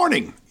 fair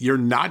warning, you're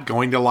not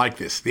going to like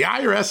this. The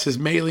IRS is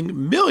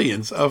mailing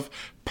millions of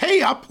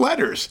pay-up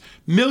letters.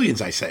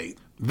 Millions, I say.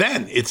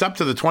 Then it's up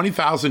to the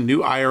 20,000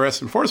 new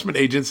IRS enforcement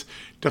agents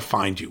to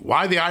find you.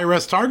 Why the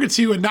IRS targets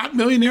you and not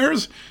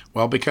millionaires?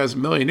 Well, because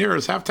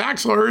millionaires have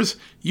tax lawyers.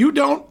 You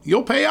don't,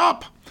 you'll pay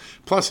up.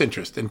 Plus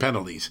interest and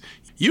penalties.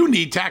 You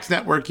need Tax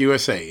Network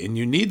USA, and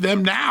you need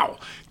them now.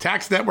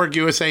 Tax Network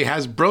USA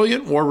has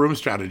brilliant war room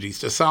strategies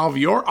to solve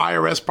your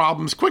IRS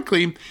problems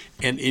quickly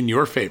and in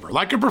your favor.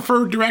 Like a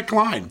preferred direct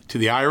line to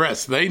the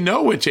IRS, they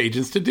know which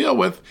agents to deal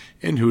with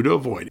and who to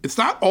avoid. It's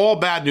not all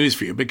bad news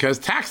for you because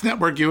Tax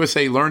Network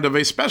USA learned of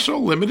a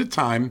special limited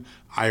time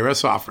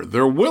IRS offer.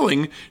 They're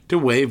willing to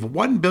waive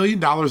 $1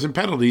 billion in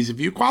penalties if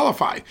you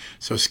qualify.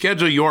 So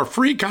schedule your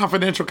free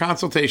confidential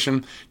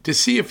consultation to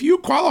see if you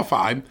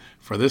qualify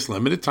for this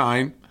limited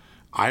time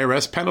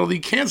IRS penalty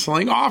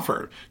canceling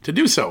offer. To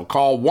do so,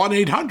 call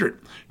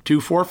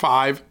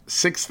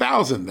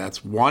 1-800-245-6000. That's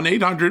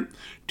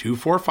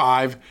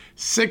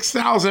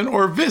 1-800-245-6000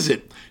 or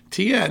visit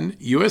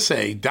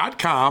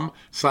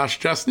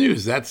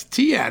tnusa.com/justnews. That's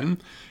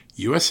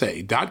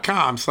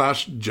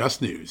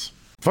tnusa.com/justnews.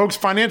 Folks,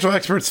 financial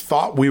experts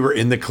thought we were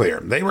in the clear.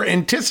 They were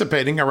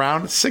anticipating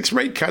around 6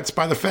 rate cuts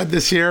by the Fed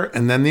this year,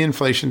 and then the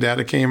inflation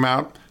data came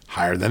out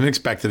higher than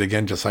expected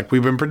again, just like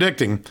we've been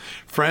predicting.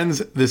 Friends,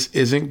 this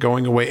isn't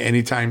going away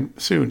anytime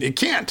soon. It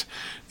can't.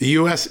 The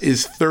U.S.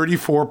 is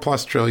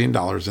 $34+ trillion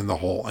in the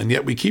hole, and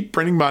yet we keep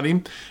printing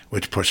money,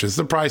 which pushes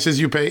the prices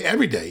you pay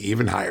every day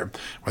even higher,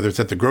 whether it's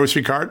at the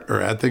grocery cart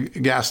or at the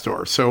gas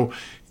store. So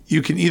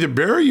you can either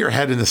bury your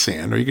head in the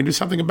sand or you can do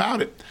something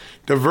about it.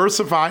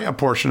 Diversify a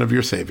portion of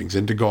your savings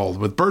into gold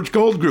with Birch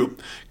Gold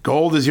Group.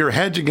 Gold is your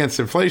hedge against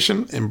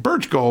inflation, and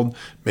Birch Gold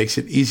makes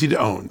it easy to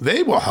own.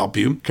 They will help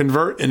you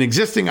convert an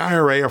existing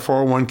IRA or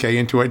 401k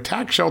into a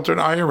tax-sheltered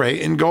IRA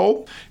in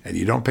gold, and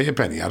you don't pay a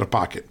penny out of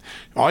pocket.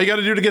 All you got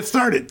to do to get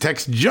started,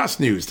 text Just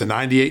News to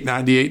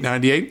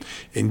 989898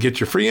 and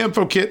get your free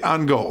info kit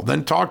on gold.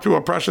 Then talk to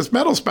a precious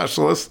metal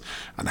specialist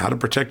on how to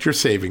protect your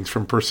savings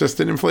from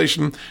persistent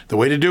inflation. The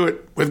way to do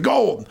it with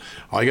gold.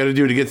 All you got to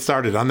do to get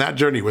started on that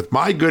journey with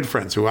my good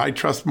friends who I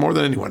trust more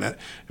than anyone at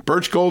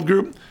Birch Gold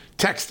Group,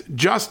 text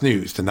Just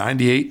News to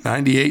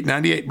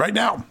 989898 right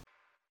now.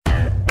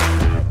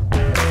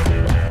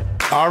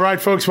 All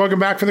right, folks, welcome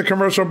back for the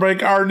commercial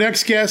break. Our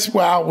next guest,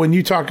 wow, when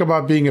you talk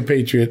about being a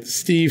patriot,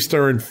 Steve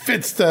Stern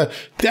fits the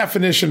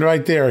definition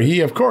right there.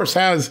 He, of course,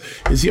 is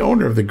the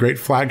owner of the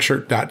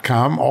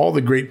greatflagshirt.com, all the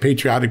great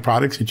patriotic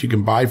products that you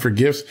can buy for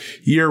gifts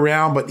year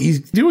round. But he's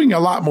doing a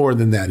lot more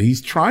than that.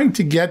 He's trying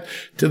to get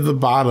to the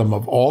bottom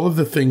of all of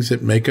the things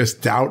that make us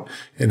doubt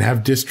and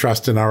have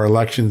distrust in our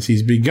elections.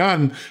 He's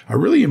begun a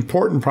really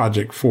important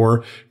project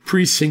for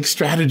precinct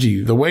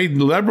strategy. The way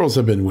liberals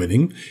have been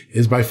winning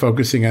is by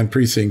focusing on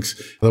precincts.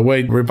 The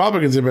way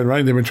Republicans have been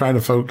running, they've been trying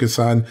to focus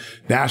on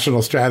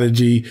national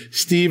strategy.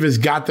 Steve has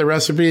got the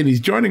recipe, and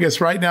he's joining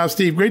us right now.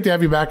 Steve, great to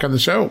have you back on the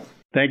show.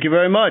 Thank you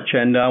very much.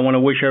 And I want to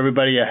wish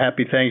everybody a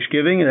happy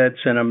Thanksgiving. It's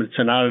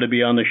an honor to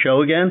be on the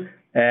show again.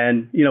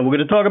 And, we're going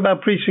to talk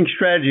about precinct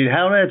strategy,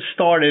 how that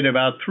started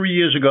about 3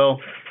 years ago.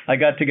 I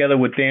got together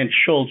with Dan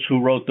Schultz,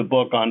 who wrote the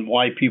book on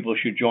why people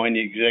should join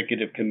the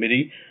executive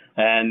committee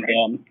and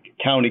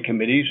county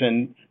committees.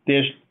 And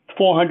there's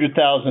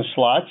 400,000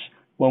 slots.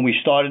 When we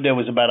started, there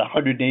was about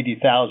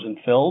 180,000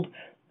 filled,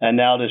 and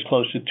now there's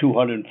close to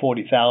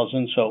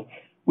 240,000. So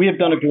we have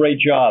done a great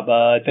job.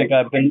 I think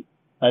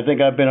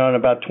I've been on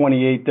about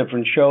 28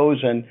 different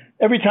shows, and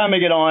every time I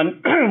get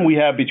on, we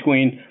have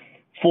between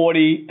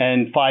 40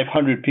 and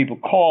 500 people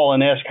call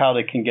and ask how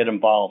they can get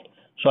involved.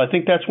 So I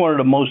think that's one of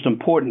the most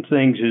important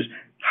things is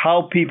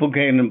how people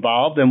get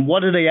involved and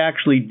what do they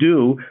actually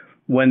do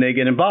when they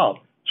get involved.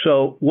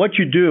 So what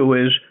you do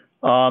is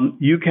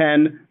you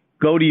can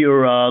go to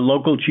your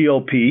local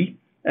GOP,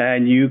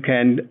 and you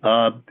can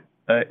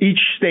each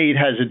state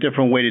has a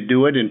different way to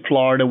do it. In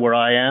Florida, where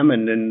I am,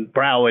 and in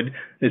Broward,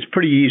 it's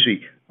pretty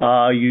easy.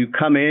 You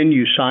come in,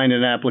 you sign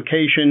an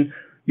application,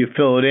 you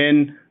fill it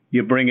in,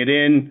 you bring it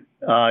in,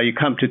 you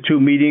come to 2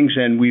 meetings,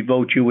 and we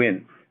vote you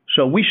in.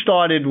 So we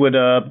started with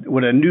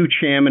a new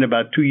chairman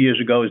about 2 years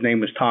ago. His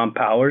name was Tom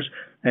Powers,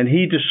 and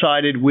he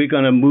decided we're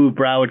going to move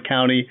Broward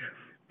County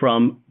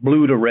from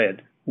blue to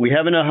red. We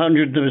haven't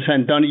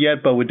 100% done it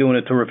yet, but we're doing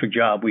a terrific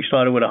job. We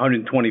started with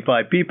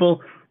 125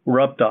 people. We're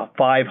up to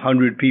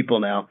 500 people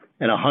now,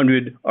 and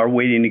 100 are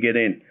waiting to get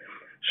in.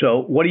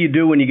 So what do you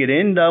do when you get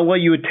in? Well,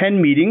 you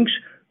attend meetings.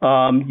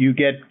 You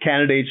get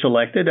candidates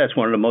elected. That's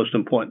one of the most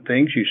important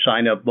things. You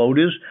sign up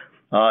voters.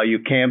 You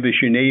canvass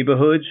your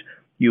neighborhoods.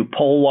 You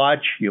poll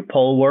watch. You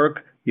poll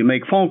work. You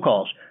make phone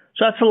calls.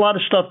 So that's a lot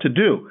of stuff to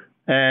do.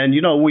 And,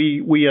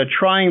 we are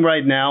trying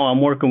right now.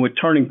 I'm working with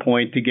Turning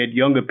Point to get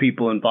younger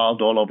people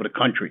involved all over the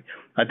country.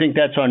 I think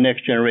that's our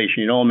next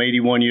generation. I'm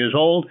 81 years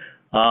old,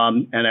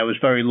 and I was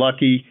very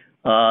lucky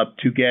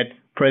to get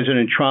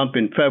President Trump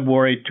in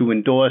February to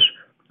endorse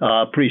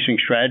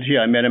precinct strategy.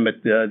 I met him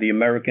at the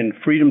American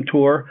Freedom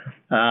Tour,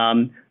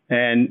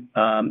 and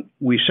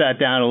we sat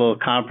down at a little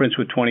conference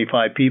with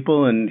 25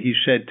 people, and he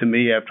said to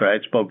me after I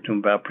had spoken to him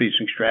about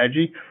precinct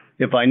strategy,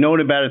 if I known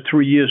about it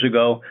 3 years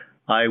ago,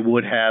 I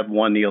would have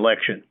won the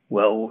election.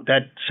 Well,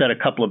 that set a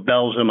couple of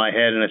bells in my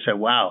head, and I said,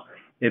 wow,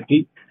 if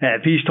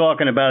he's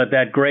talking about it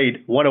that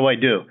great, what do I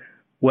do?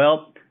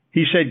 Well,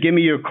 he said, give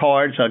me your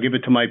cards. I'll give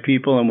it to my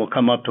people, and we'll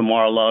come up to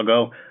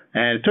Mar-a-Lago.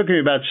 And it took me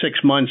about 6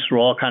 months through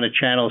all kind of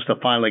channels to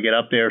finally get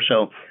up there.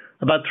 So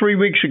about 3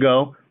 weeks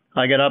ago,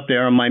 I got up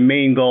there, and my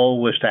main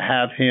goal was to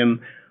have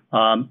him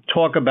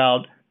talk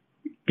about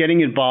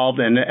getting involved,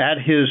 and at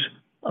his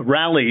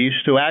rallies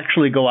to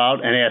actually go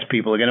out and ask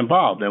people to get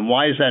involved. And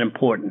why is that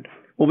important?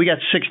 Well, we got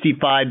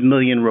 65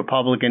 million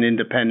Republican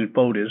independent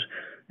voters.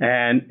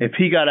 And if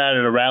he got out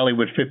at a rally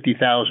with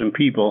 50,000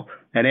 people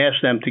and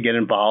asked them to get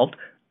involved,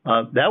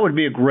 that would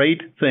be a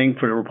great thing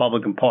for the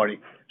Republican Party.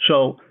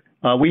 So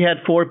we had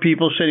 4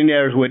 people sitting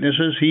there as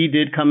witnesses. He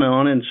did come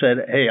on and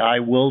said, hey, I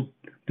will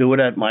do it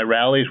at my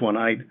rallies when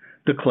I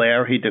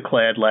declare. He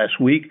declared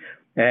last week.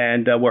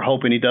 And we're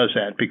hoping he does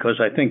that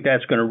because I think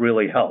that's going to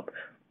really help.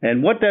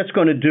 And what that's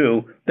going to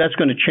do, that's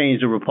going to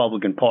change the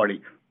Republican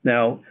Party.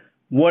 Now,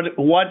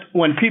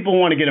 when people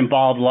want to get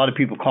involved, a lot of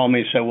people call me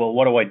and say, well,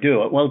 what do I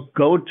do? Well,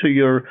 go to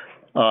your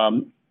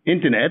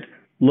internet,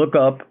 look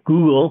up,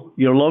 Google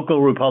your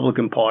local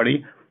Republican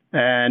Party,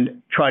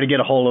 and try to get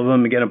a hold of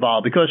them and get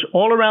involved. Because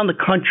all around the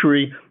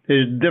country,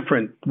 there's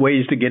different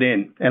ways to get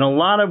in.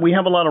 And we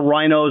have a lot of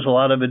rhinos, a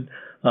lot of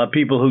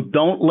people who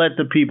don't let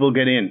the people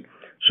get in.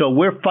 So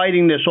we're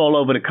fighting this all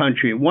over the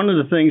country. One of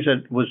the things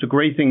that was the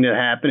great thing that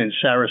happened in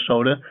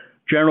Sarasota,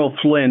 General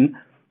Flynn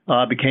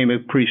became a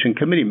precinct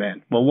committee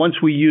man. Well, once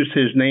we used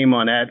his name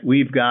on that,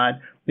 we've got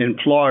in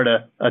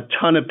Florida a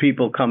ton of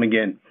people coming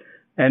in.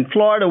 And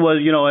Florida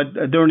was,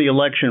 during the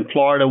election,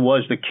 Florida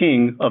was the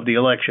king of the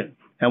election.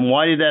 And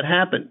why did that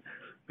happen?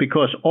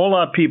 Because all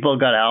our people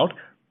got out.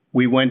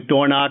 We went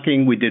door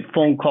knocking. We did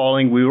phone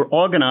calling. We were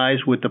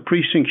organized with the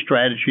precinct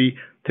strategy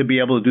to be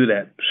able to do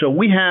that. So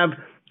we have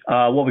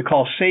what we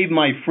call Save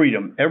My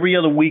Freedom. Every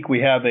other week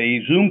we have a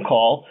Zoom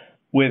call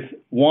with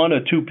 1 or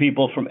 2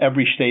 people from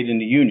every state in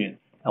the union.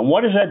 And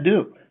what does that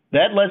do?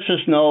 That lets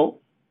us know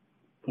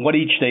what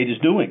each state is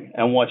doing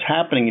and what's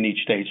happening in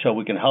each state so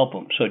we can help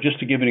them. So just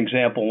to give an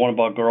example, one of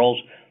our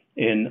girls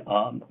in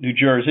New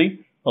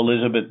Jersey,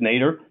 Elizabeth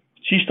Nader,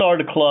 she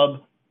started a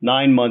club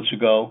 9 months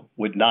ago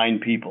with 9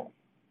 people.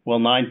 Well,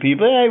 9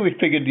 people, we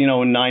figured,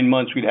 in 9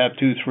 months we'd have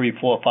 2, 3,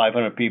 4,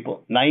 500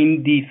 people.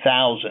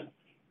 90,000.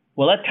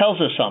 Well, that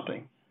tells us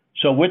something.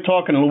 So we're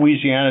talking in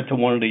Louisiana to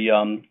one of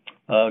the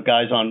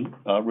guys on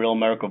Real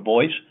America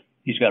Voice.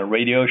 He's got a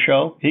radio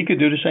show. He could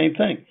do the same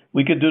thing.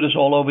 We could do this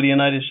all over the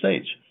United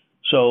States.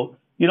 So,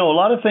 a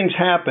lot of things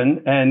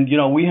happen. And,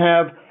 we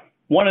have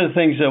one of the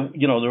things that,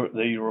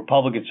 the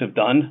Republicans have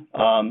done.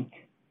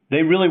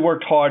 They really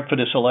worked hard for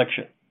this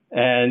election.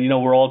 And,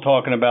 we're all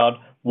talking about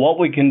what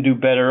we can do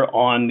better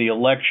on the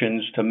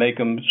elections to make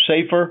them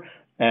safer.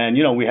 And,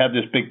 we have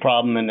this big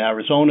problem in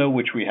Arizona,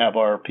 which we have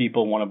our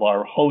people, one of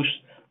our hosts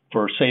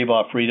for Save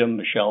Our Freedom,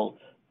 Michelle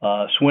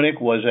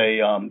Swinnick was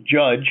a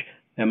judge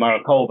in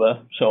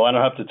Maricopa, so I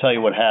don't have to tell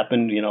you what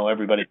happened.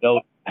 Everybody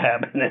knows what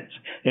happened.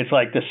 It's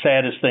like the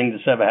saddest thing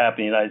that's ever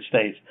happened in the United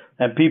States.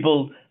 And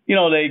people,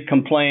 they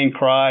complain,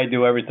 cry,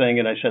 do everything.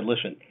 And I said,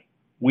 listen,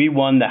 we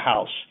won the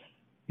House.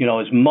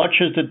 As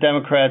much as the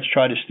Democrats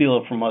try to steal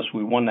it from us,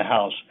 we won the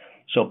House.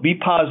 So be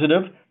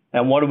positive.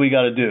 And what do we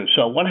got to do?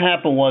 So what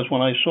happened was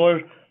when I saw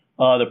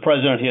the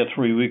president here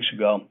 3 weeks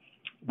ago,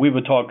 we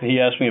were talking. He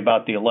asked me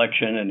about the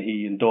election, and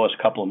he endorsed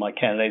a couple of my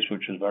candidates,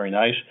 which was very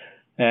nice.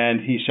 And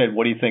he said,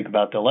 what do you think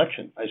about the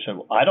election? I said,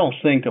 well, I don't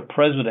think a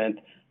president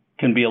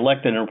can be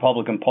elected in the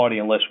Republican Party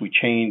unless we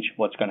change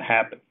what's going to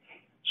happen.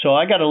 So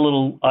I got a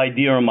little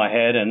idea in my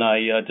head, and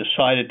I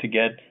decided to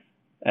get,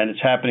 and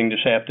it's happening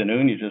this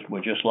afternoon.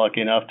 We're just lucky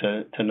enough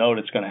to know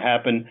that it's going to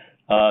happen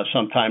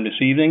sometime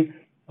this evening.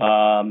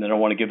 I don't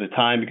want to give the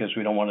time because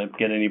we don't want to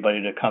get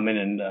anybody to come in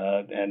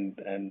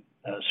and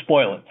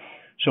spoil it.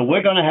 So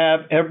we're going to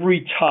have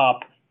every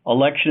top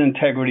election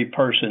integrity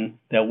person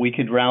that we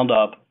could round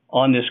up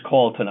on this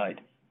call tonight.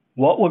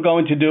 What we're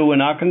going to do, we're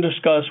not going to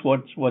discuss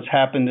what's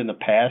happened in the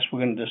past. We're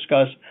going to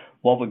discuss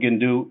what we're going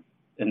to do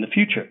in the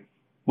future,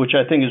 which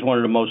I think is one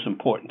of the most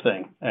important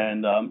things.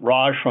 And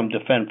Raj from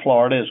Defend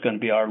Florida is going to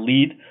be our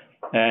lead,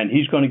 and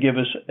he's going to give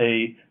us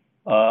a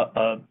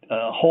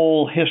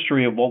whole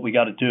history of what we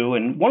got to do.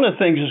 And one of the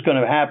things that's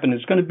going to happen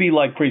is going to be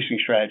like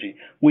precinct strategy.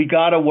 We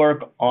got to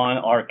work on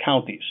our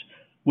counties.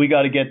 We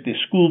got to get the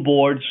school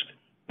boards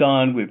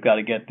done. We've got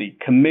to get the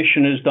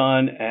commissioners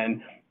done.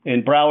 And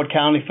in Broward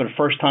County, for the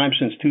first time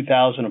since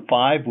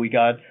 2005, we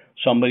got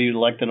somebody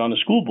elected on the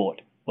school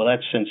board. Well,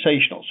 that's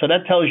sensational. So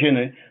that tells you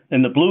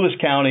in the bluest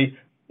county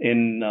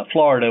in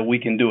Florida, we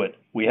can do it.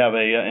 We have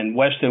in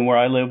Weston, where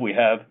I live, we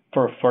have,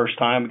 for the first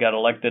time, we got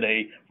elected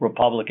a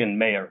Republican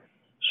mayor.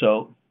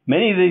 So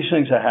many of these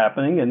things are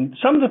happening. And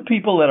some of the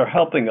people that are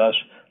helping us,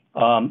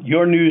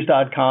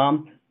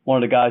 yournews.com,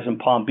 one of the guys in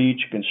Palm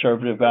Beach, a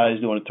conservative guy,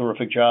 is doing a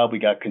terrific job. We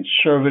got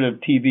Conservative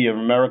TV of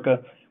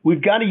America.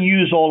 We've got to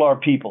use all our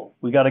people.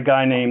 We got a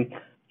guy named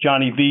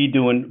Johnny V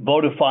doing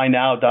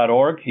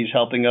votifynow.org. He's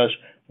helping us.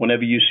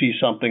 Whenever you see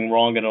something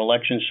wrong at an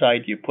election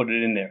site, you put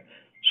it in there.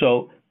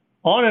 So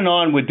on and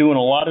on, we're doing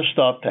a lot of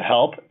stuff to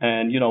help.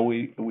 And,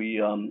 we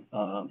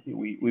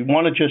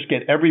want to just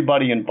get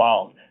everybody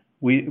involved.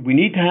 We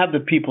need to have the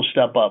people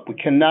step up. We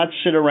cannot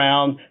sit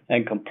around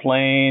and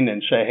complain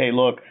and say, hey,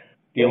 look,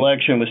 the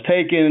election was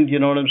taken, you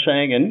know what I'm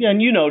saying?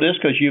 And you know this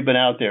because you've been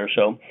out there.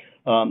 So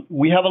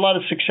we have a lot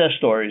of success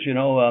stories.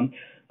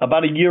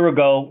 About a year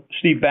ago,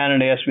 Steve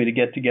Bannon asked me to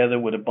get together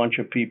with a bunch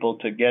of people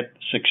to get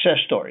success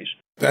stories.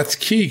 That's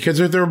key because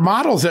there are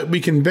models that we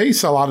can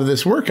base a lot of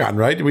this work on,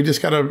 right? We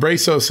just got to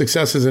embrace those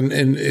successes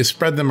and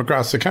spread them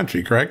across the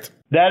country, correct?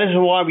 That is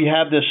why we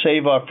have this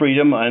Save Our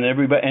Freedom, and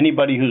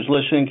anybody who's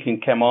listening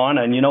can come on.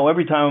 And,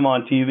 every time I'm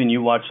on TV and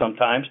you watch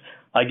sometimes,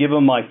 I give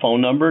them my phone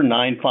number,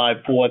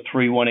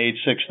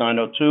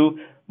 954-318-6902,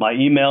 my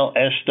email,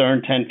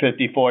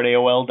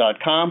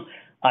 sstern1054@AOL.com.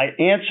 I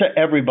answer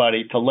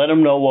everybody to let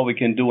them know what we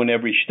can do in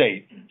every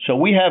state. So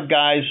we have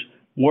guys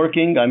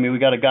working. I mean, we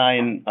got a guy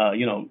in,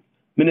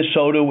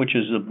 Minnesota, which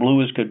is as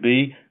blue as could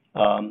be,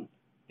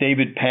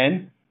 David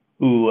Penn,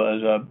 who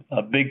is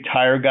a big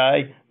tire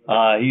guy.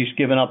 He's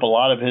given up a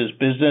lot of his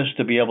business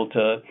to be able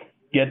to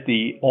get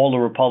all the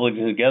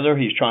Republicans together.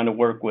 He's trying to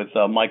work with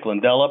Mike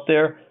Lindell up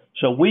there.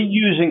 So we're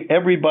using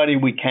everybody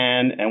we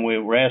can, and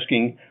we're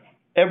asking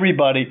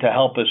everybody to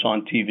help us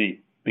on TV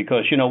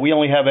because, we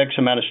only have X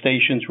amount of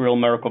stations. Real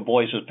America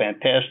Voice is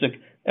fantastic.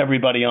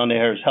 Everybody on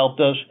there has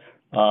helped us.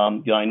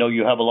 I know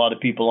you have a lot of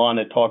people on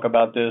that talk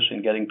about this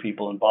and getting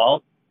people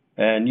involved.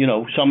 And,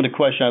 some of the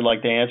questions I'd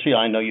like to answer,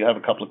 I know you have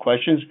a couple of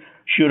questions.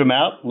 Shoot them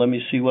out. Let me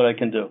see what I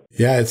can do.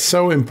 Yeah, it's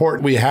so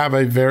important. We have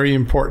a very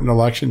important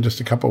election just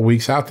a couple of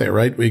weeks out there,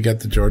 right? We got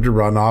the Georgia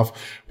runoff,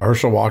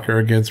 Herschel Walker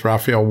against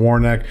Raphael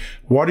Warnock.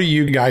 What are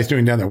you guys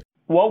doing down there?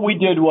 What we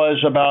did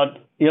was about,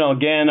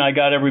 again, I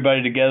got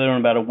everybody together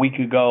about a week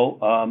ago.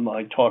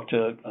 I talked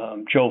to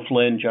Joe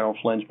Flynn, General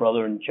Flynn's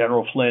brother, and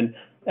General Flynn.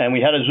 And we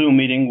had a Zoom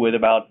meeting with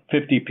about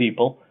 50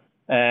 people.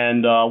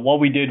 And what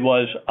we did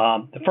was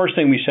the first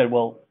thing we said,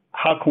 well,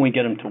 how can we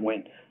get them to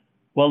win?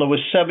 Well, there was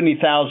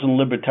 70,000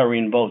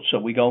 libertarian votes. So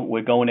we're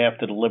going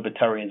after the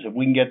libertarians. If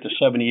we can get to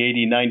 70,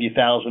 80,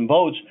 90,000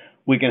 votes,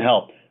 we can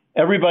help.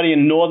 Everybody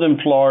in northern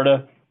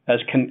Florida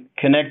has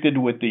connected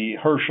with the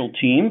Herschel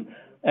team,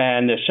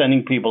 and they're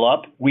sending people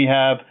up. We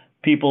have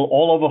people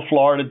all over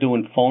Florida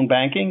doing phone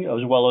banking,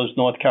 as well as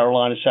North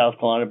Carolina, South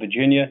Carolina,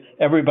 Virginia,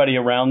 everybody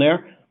around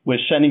there. We're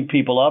sending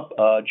people up.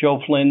 Joe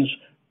Flynn's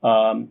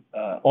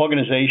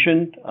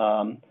organization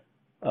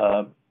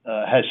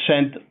has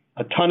sent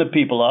a ton of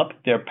people up.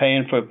 They're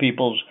paying for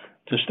people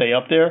to stay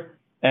up there.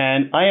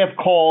 And I have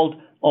called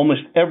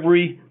almost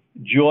every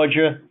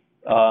Georgia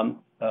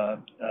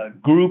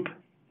group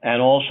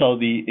and also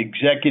the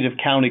executive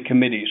county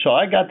committee. So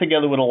I got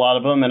together with a lot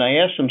of them, and I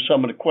asked them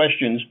some of the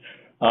questions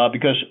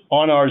because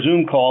on our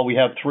Zoom call, we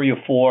have 3 or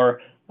 4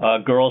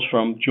 girls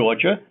from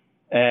Georgia.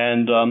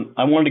 And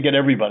I wanted to get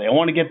everybody. I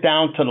want to get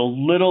down to the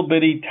little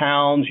bitty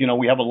towns. You know,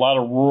 we have a lot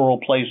of rural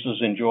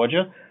places in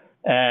Georgia.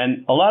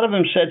 And a lot of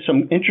them said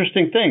some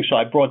interesting things. So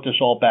I brought this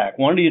all back.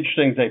 One of the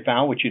interesting things they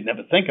found, which you'd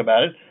never think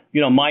about it,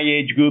 you know, my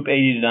age group,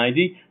 80 to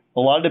 90, a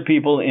lot of the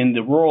people in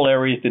the rural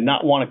areas did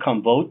not want to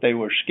come vote. They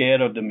were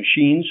scared of the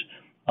machines,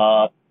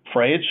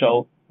 afraid.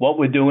 So what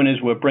we're doing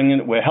is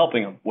we're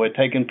helping them. We're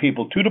taking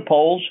people to the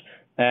polls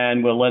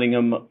and we're letting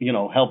them, you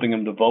know, helping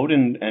them to vote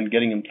and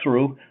getting them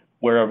through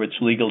wherever it's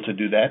legal to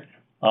do that.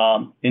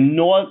 In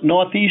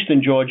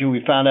northeastern Georgia,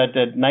 we found out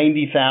that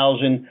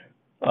 90,000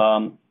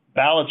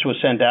 ballots were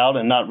sent out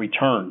and not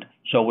returned.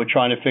 So we're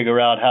trying to figure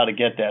out how to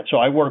get that. So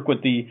I work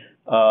with the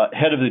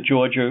head of the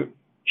Georgia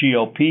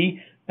GOP,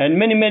 and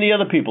many, many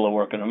other people are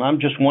working on them. I'm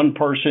just one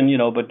person, you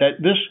know, but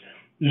this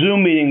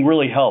Zoom meeting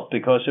really helped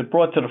because it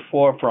brought to the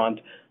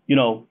forefront, you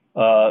know,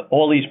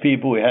 all these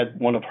people. We had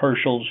one of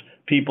Herschel's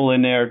people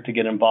in there to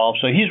get involved.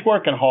 So he's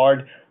working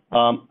hard.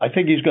 I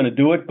think he's going to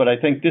do it, but I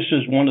think this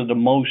is one of the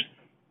most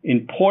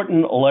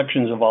important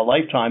elections of our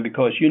lifetime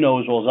because you know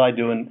as well as I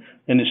do in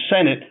the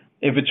Senate,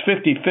 if it's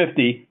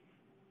 50-50,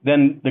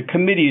 then the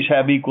committees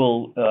have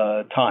equal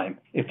time.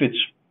 If it's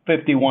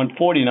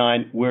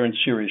 51-49, we're in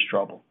serious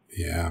trouble.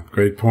 Yeah,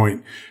 great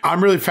point.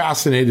 I'm really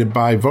fascinated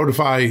by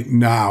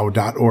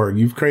votifynow.org.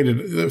 You've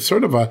created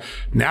sort of a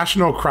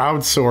national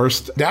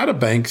crowdsourced data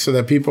bank so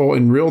that people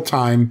in real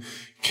time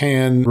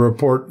can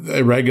report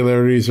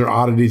irregularities or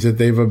oddities that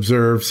they've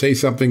observed, say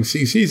something,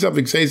 see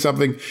something, say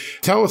something.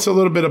 Tell us a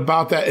little bit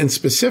about that and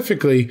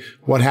specifically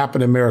what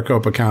happened in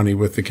Maricopa County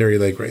with the Kari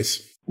Lake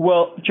race.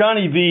 Well,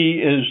 Johnny V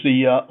is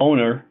the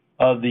owner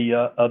of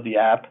the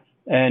app.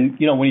 And,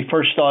 you know, when he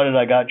first started,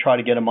 I tried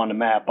to get him on the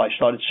map. I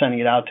started sending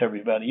it out to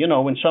everybody. You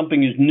know, when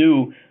something is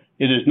new,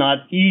 it is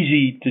not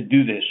easy to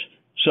do this.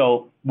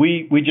 So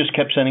we just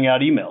kept sending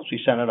out emails. We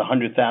sent out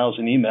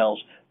 100,000 emails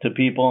to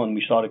people, and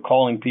we started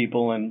calling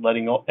people and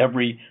letting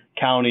every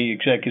county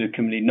executive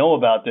committee know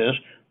about this.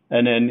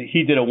 And then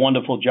he did a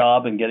wonderful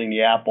job in getting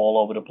the app all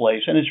over the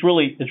place. And it's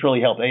really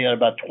helped. They had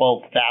about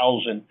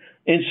 12,000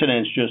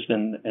 incidents just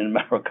in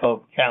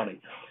Maricopa County.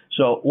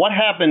 So what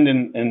happened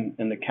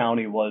in the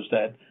county was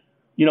that,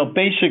 you know,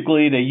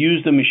 basically they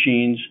used the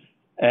machines,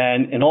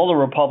 and in all the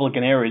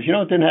Republican areas, you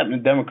know, it didn't happen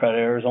in Democrat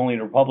areas, only in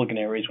the Republican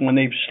areas. When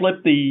they've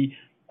slipped the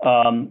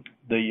ballots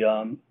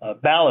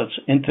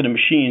into the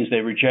machines, they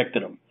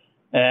rejected them.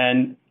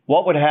 And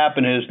what would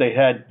happen is they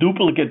had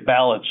duplicate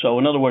ballots. So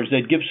in other words,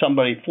 they'd give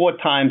somebody 4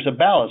 times a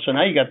ballot. So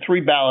now you got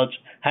 3 ballots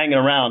hanging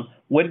around.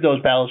 Where did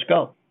those ballots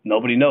go?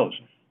 Nobody knows.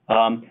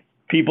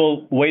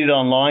 People waited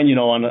online, you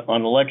know,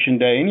 on election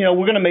day. And, you know,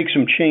 we're going to make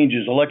some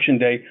changes election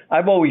day.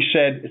 I've always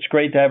said it's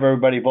great to have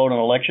everybody vote on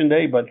election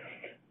day, but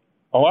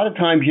a lot of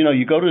times, you know,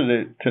 you go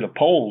to the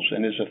polls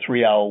and there's a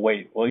 3-hour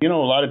wait. Well, you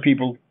know, a lot of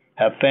people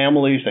have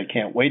families. They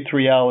can't wait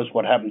 3 hours.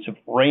 What happens if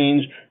it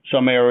rains?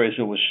 Some areas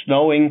it was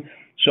snowing.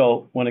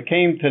 So when it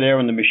came to there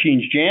and the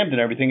machines jammed and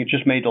everything, it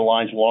just made the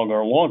lines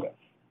longer and longer.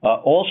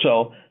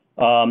 Also,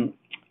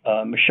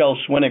 Michelle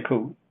Swinick,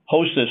 who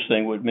hosts this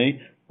thing with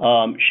me,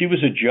 she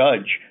was a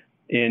judge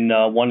in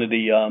one of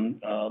the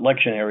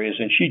election areas,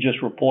 and she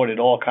just reported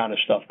all kind of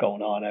stuff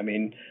going on. I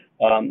mean,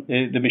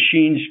 the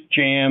machines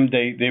jammed.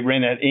 They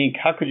ran out of ink.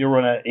 How could you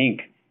run out of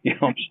ink? You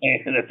know what I'm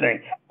saying? The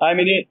thing. I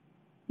mean,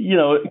 you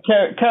know,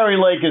 Kari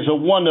Lake is a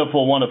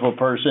wonderful, wonderful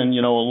person,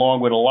 you know, along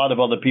with a lot of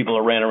other people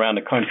that ran around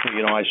the country.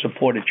 You know, I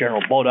supported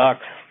General Bodock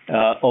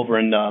over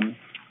in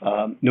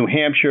New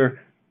Hampshire.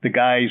 The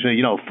guy's a,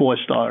 you know,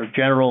 4-star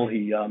general.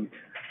 He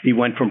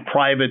went from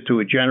private to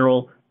a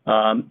general.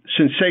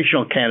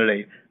 Sensational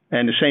candidate.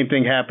 And the same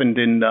thing happened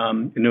in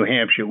New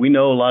Hampshire. We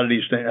know a lot of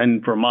these things,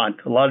 and Vermont.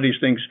 A lot of these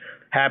things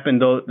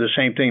happened, though, the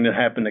same thing that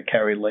happened to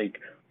Kari Lake.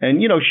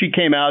 And, you know, she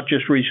came out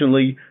just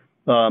recently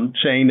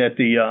saying that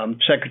the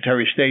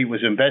Secretary of State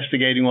was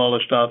investigating all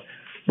this stuff.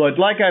 But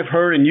like I've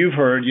heard and you've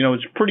heard, you know,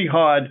 it's pretty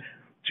hard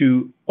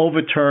to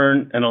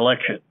overturn an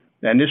election.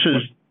 And this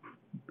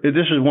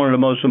is one of the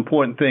most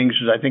important things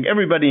is I think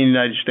everybody in the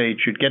United States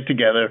should get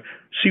together,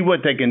 see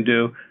what they can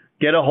do,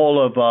 get a hold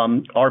of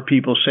our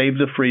people, Save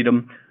the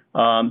Freedom.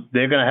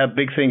 They're going to have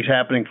big things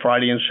happening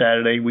Friday and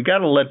Saturday. We got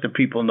to let the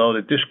people know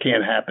that this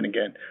can't happen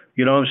again.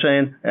 You know what I'm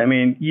saying? I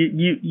mean,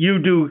 you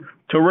do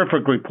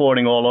terrific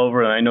reporting all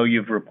over, and I know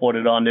you've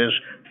reported on this.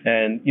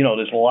 And, you know,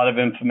 there's a lot of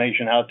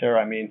information out there.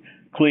 I mean,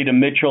 Cleta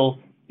Mitchell,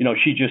 you know,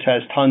 she just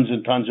has tons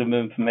and tons of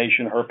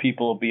information. Her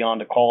people will be on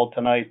the call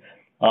tonight.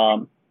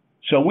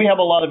 So we have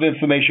a lot of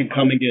information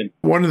coming in.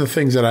 One of the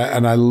things that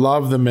I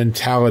love the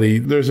mentality,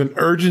 there's an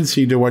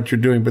urgency to what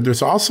you're doing, but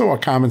there's also a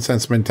common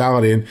sense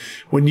mentality. And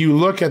when you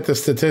look at the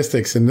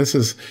statistics, and this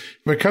is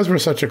because we're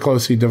such a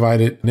closely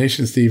divided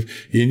nation, Steve,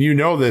 and you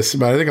know this,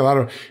 but I think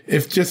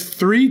if just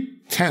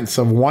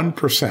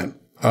 0.3%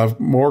 of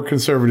more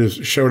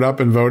conservatives showed up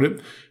and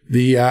voted,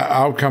 the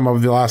outcome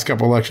of the last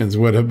couple elections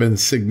would have been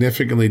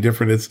significantly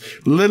different. It's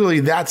literally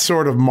that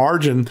sort of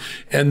margin.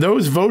 And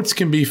those votes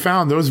can be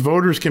found. Those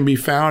voters can be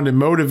found and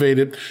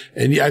motivated.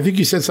 And I think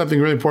you said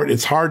something really important.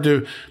 It's hard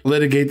to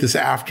litigate this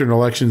after an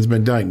election's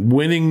been done.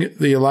 Winning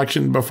the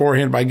election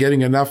beforehand by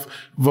getting enough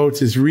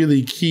votes is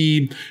really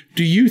key.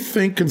 Do you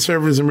think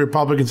conservatives and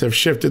Republicans have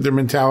shifted their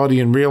mentality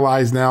and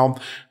realize now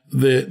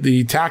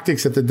the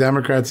tactics that the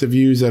Democrats have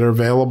used that are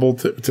available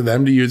to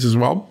them to use as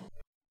well?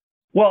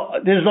 Well,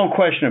 there's no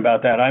question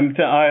about that. I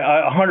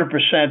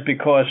 100%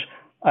 because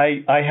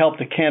I helped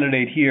a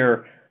candidate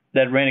here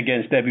that ran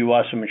against Debbie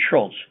Wasserman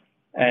Schultz,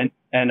 and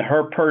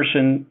her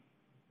person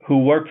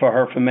who worked for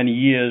her for many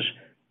years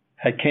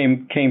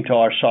came to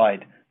our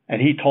side,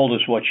 and he told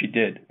us what she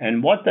did.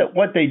 And what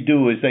they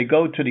do is they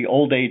go to the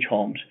old age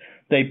homes,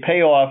 they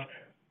pay off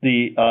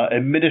the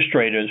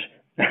administrators.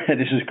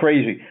 This is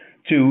crazy,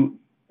 to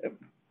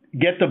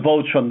get the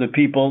votes from the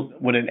people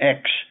with an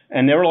X.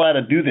 And they're allowed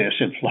to do this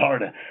in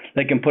Florida.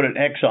 They can put an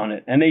X on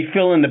it. And they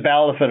fill in the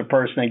ballot for the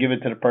person. They give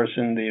it to the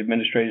person. The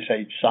administrators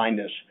say, sign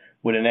this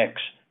with an X.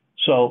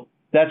 So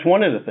that's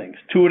one of the things.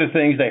 Two of the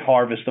things, they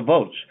harvest the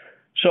votes.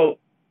 So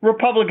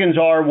Republicans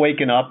are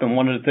waking up. And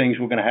one of the things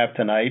we're going to have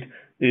tonight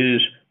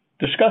is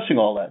discussing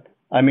all that.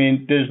 I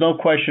mean, there's no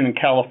question in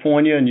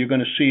California, and you're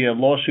going to see a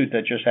lawsuit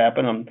that just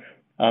happened.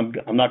 I'm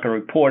not going to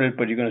report it,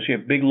 but you're going to see a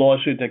big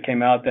lawsuit that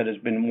came out that has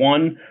been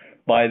won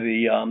by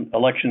the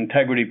election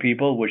integrity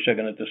people, which they're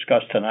going to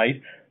discuss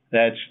tonight,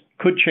 that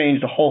could change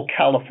the whole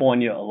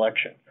California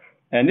election.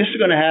 And this is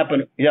going to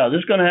happen. Yeah, this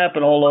is going to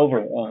happen all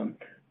over.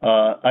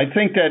 I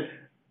think that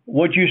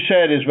what you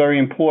said is very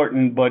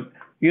important, but,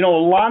 you know,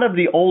 a lot of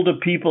the older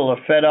people are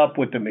fed up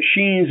with the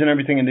machines and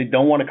everything, and they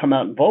don't want to come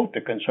out and vote,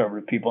 the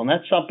conservative people. And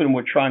that's something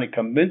we're trying to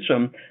convince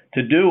them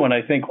to do. And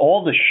I think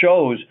all the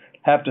shows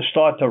have to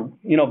start to,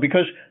 you know,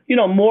 because, you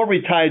know, more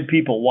retired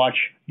people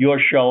watch your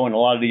show and a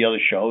lot of the other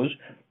shows,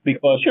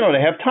 because, you know,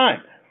 they have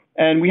time.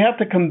 And we have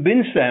to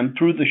convince them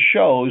through the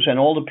shows and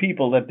all the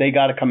people that they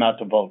got to come out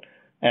to vote.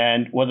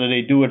 And whether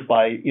they do it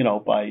by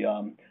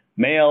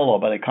mail or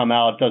by they come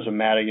out, doesn't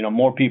matter. You know,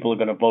 more people are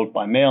going to vote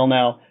by mail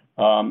now.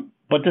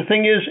 But the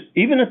thing is,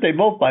 even if they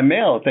vote by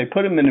mail, if they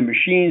put them in the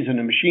machines,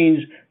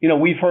 you know,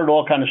 we've heard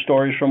all kind of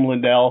stories from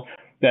Lindell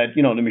that,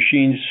 you know, the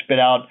machines spit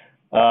out,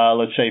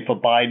 let's say for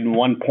Biden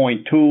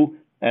 1.2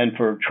 and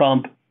for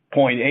Trump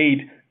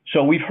 0.8.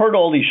 So we've heard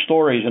all these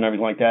stories and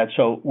everything like that.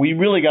 So we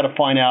really got to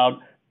find out,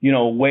 you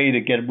know, a way to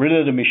get rid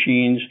of the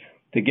machines,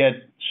 to get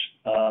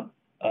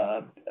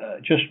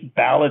just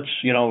ballots,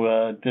 you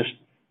know, just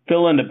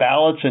fill in the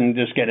ballots and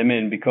just get them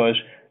in, because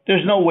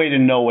there's no way to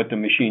know what the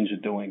machines are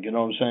doing. You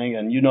know what I'm saying?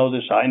 And you know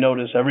this, I know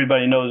this,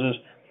 everybody knows this,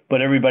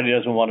 but everybody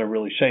doesn't want to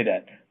really say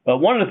that. But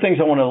one of the things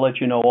I want to let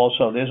you know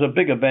also, there's a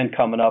big event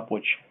coming up,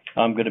 which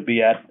I'm going to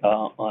be at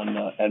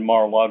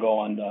Mar-a-Lago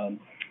on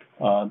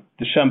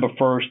December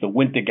 1st, the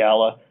Winter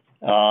Gala.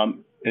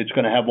 It's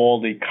going to have all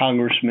the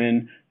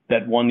congressmen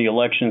that won the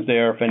elections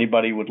there. If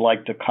anybody would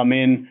like to come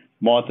in,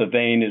 Martha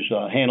Vane is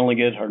handling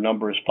it. Her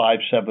number is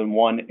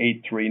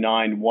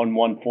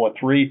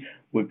 571-839-1143.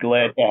 We're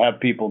glad to have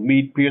people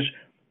meet, because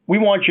we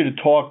want you to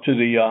talk to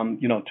the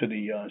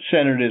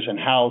senators and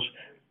House.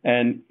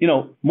 And, you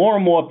know, more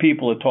and more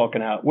people are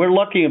talking out. We're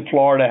lucky in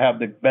Florida to have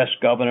the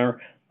best governor.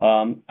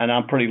 And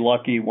I'm pretty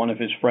lucky. One of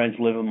his friends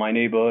live in my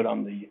neighborhood.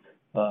 I've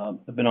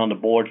been on the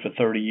board for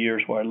 30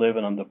 years where I live,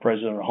 and I'm the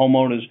president of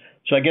homeowners.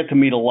 So I get to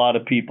meet a lot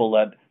of people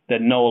that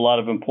know a lot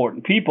of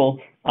important people.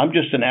 I'm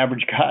just an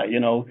average guy,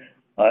 you know.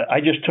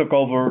 I just took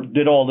over,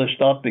 did all this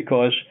stuff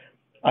because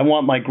I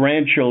want my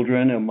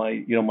grandchildren and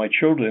my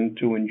children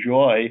to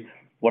enjoy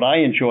what I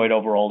enjoyed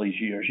over all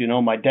these years. You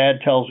know, my dad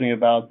tells me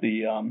about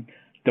the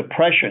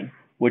Depression,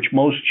 which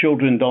most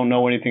children don't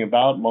know anything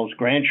about, most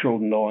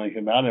grandchildren don't know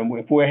anything about. And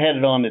if we're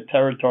headed on the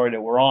territory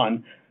that we're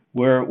on,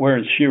 we're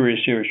in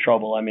serious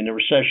trouble. I mean, the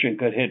recession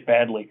could hit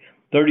badly.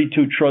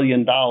 $32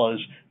 trillion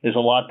is a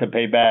lot to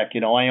pay back.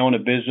 You know, I own a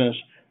business.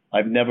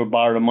 I've never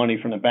borrowed money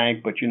from the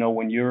bank, but, you know,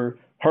 when you're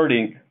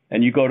hurting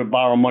and you go to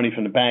borrow money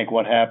from the bank,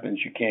 what happens?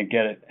 You can't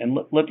get it. And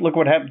look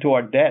what happened to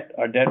our debt.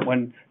 Our debt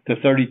went to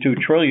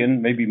 $32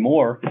 trillion, maybe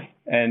more.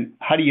 And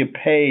how do you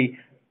pay?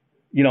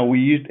 You know,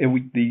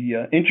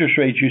 the interest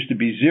rates used to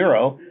be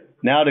 0.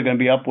 Now they're going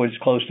to be upwards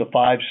close to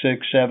 5,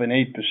 6, 7,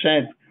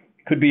 8%.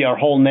 Could be our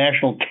whole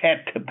national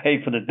debt to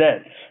pay for the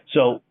debt.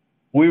 So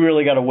we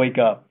really got to wake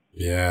up.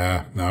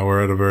 Yeah, now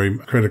we're at a very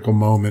critical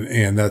moment,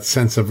 and that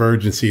sense of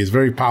urgency is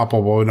very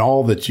palpable in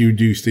all that you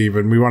do,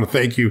 Stephen. We want to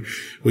thank you.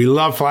 We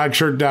love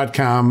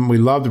flagshirt.com. We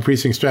love the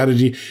precinct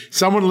strategy.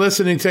 Someone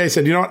listening today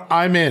said, you know what?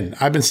 I'm in.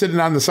 I've been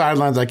sitting on the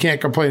sidelines. I can't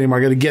complain anymore.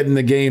 I got to get in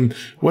the game.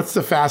 What's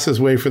the fastest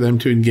way for them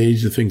to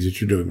engage the things that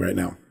you're doing right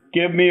now?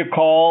 Give me a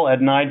call at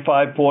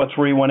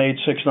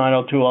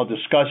 954-318-6902. I'll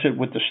discuss it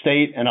with the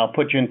state, and I'll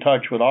put you in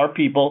touch with our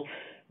people.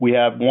 We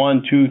have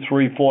 1, 2,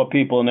 3, 4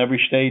 people in every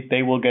state.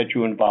 They will get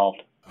you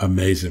involved.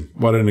 Amazing.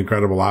 What an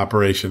incredible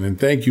operation. And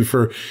thank you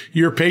for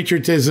your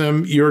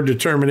patriotism, your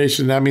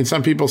determination. I mean,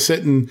 some people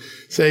sit and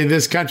say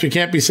this country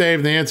can't be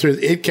saved. The answer is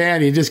it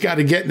can. You just got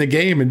to get in the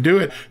game and do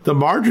it. The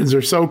margins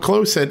are so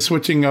close that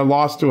switching a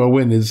loss to a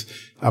win is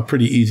a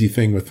pretty easy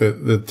thing with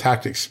the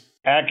tactics.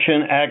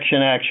 Action,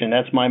 action, action.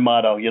 That's my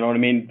motto. You know what I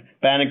mean?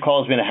 Bannon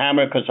calls me the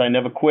hammer because I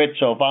never quit.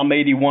 So if I'm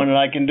 81 and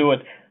I can do it,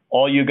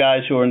 all you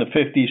guys who are in the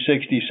 50s,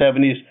 60s,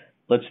 70s,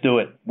 let's do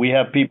it. We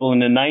have people in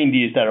the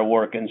 90s that are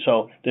working,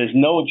 so there's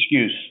no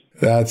excuse.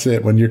 That's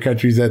it. When your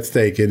country's at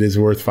stake, it is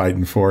worth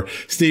fighting for.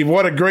 Steve,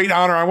 what a great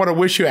honor. I want to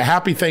wish you a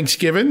happy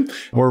Thanksgiving.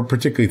 We're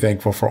particularly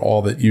thankful for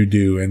all that you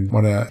do and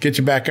want to get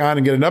you back on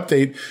and get an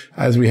update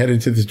as we head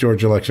into this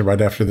Georgia election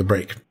right after the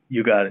break.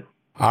 You got it.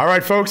 All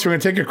right, folks, we're going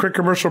to take a quick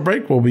commercial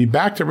break. We'll be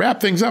back to wrap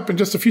things up in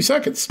just a few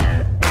seconds.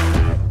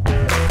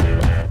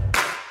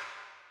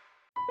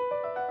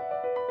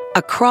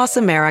 Across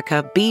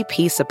America,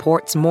 BP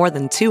supports more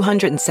than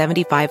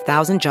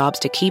 275,000 jobs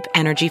to keep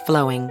energy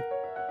flowing.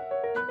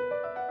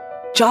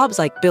 Jobs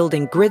like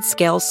building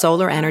grid-scale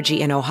solar energy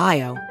in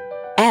Ohio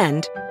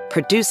and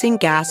producing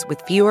gas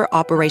with fewer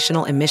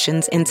operational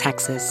emissions in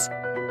Texas.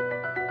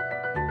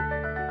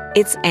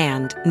 It's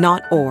and,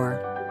 not or.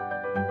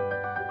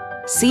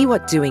 See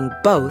what doing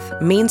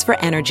both means for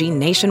energy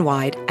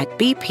nationwide at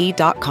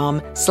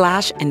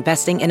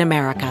bp.com/investing in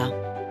America.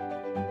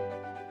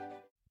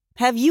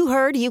 Have you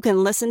heard you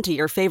can listen to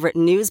your favorite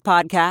news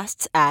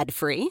podcasts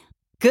ad-free?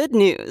 Good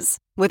news.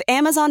 With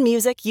Amazon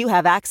Music, you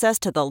have access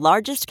to the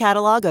largest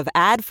catalog of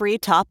ad-free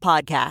top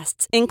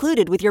podcasts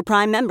included with your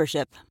Prime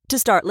membership. To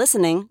start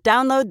listening,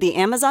 download the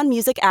Amazon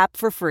Music app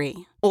for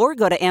free or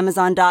go to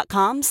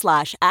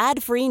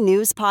amazon.com/ad-free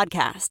news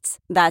podcasts.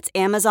 That's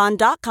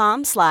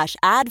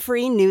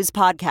amazon.com/ad-free news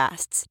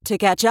podcasts to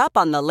catch up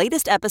on the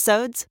latest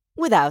episodes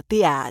without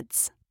the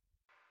ads.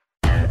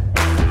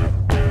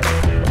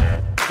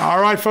 All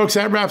right, folks,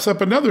 that wraps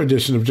up another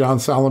edition of John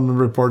Solomon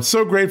Report.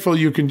 So grateful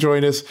you can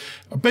join us.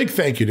 A big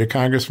thank you to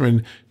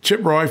Congressman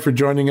Chip Roy for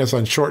joining us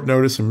on short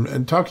notice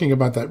and talking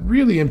about that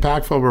really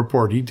impactful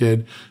report he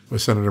did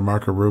with Senator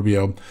Marco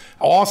Rubio.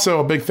 Also,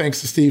 a big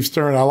thanks to Steve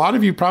Stern. A lot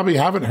of you probably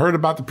haven't heard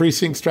about the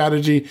precinct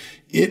strategy.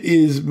 It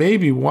is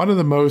maybe one of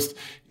the most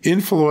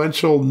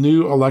influential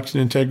new election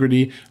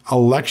integrity,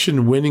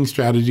 election winning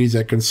strategies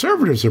that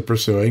conservatives are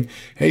pursuing.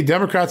 Hey,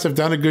 Democrats have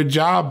done a good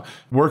job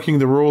working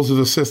the rules of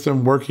the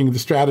system, working the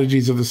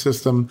strategies of the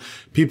system.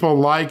 People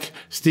like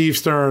Steve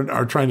Stern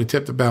are trying to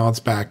tip the balance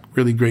back.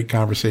 Really great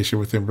conversation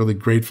with him. Really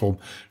grateful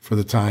for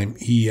the time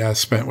he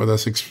spent with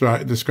us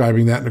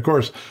describing that. And of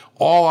course,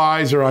 all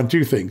eyes are on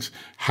two things: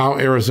 how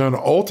Arizona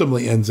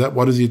ultimately ends up.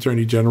 What does the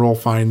Attorney General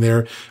find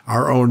there?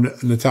 Our own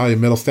Natalia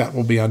Middlestat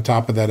will be on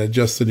top of that at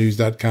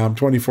justthenews.com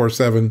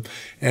 24/7.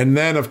 And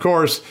then, of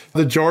course,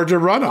 the Georgia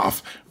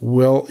runoff.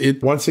 Will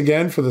it once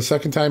again, for the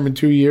second time in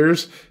 2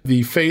 years,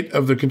 the fate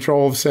of the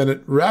control of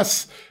Senate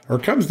rests or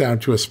comes down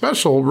to a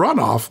special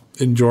runoff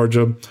in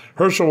Georgia?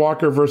 Herschel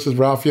Walker versus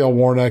Raphael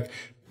Warnock.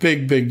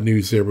 Big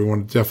news there. We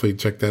want to definitely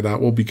check that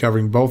out. We'll be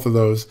covering both of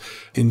those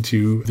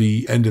into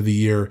the end of the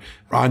year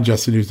on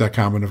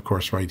justthenews.com and, of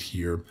course, right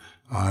here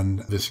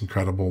on this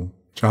incredible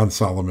John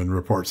Solomon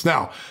Reports.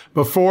 Now,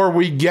 before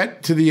we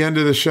get to the end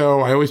of the show,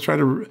 I always try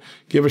to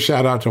give a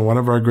shout out to one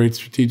of our great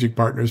strategic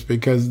partners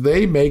because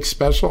they make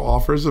special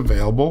offers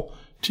available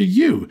to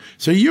you.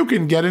 So you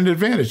can get an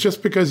advantage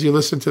just because you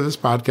listen to this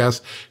podcast,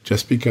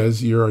 just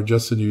because you're a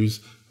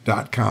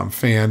justthenews.com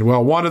fan.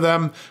 Well, one of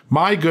them,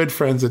 my good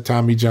friends at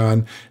Tommy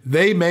John,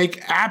 they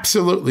make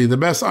absolutely the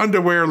best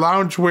underwear,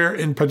 loungewear,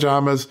 and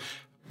pajamas,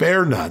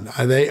 bear none.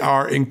 They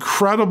are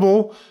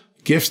incredible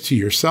gifts to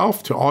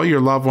yourself, to all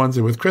your loved ones.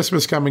 And with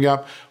Christmas coming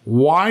up,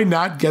 why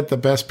not get the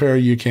best pair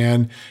you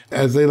can?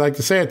 As they like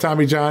to say at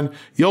Tommy John,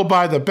 you'll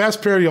buy the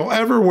best pair you'll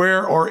ever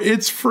wear or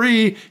it's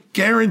free,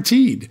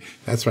 guaranteed.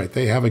 That's right.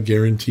 They have a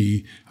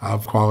guarantee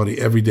of quality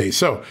every day.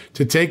 So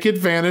to take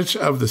advantage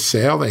of the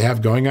sale they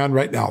have going on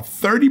right now,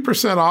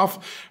 30% off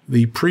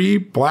the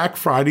pre-Black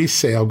Friday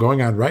sale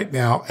going on right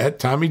now at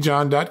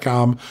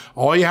TommyJohn.com.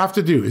 All you have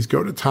to do is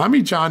go to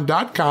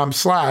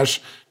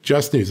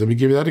TommyJohn.com/justnews. Let me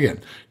give you that again.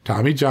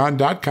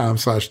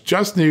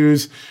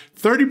 TommyJohn.com/justnews.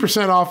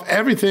 30% off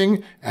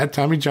everything at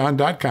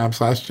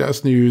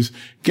TommyJohn.com/justnews.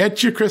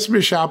 Get your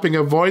Christmas shopping.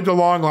 Avoid the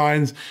long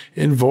lines.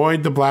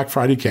 Avoid the Black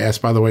Friday chaos.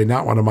 By the way,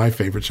 not one of my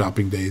favorite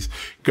shopping days.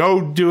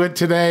 Go do it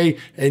today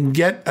and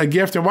get a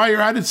gift. And while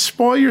you're at it,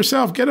 spoil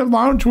yourself. Get a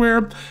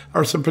loungewear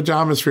or some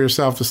pajamas for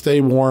yourself to stay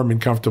warm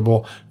and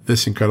comfortable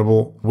this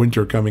incredible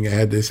winter coming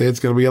ahead. They say it's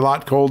going to be a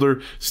lot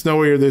colder,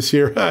 snowier this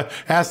year.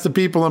 Ask the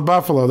people in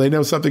Buffalo. They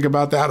know something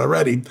about that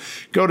already.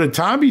 Go to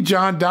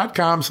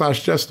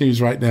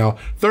TommyJohn.com/justnews right now.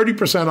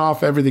 30%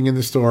 off everything in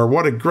the store.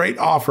 What a great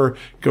offer.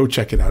 Go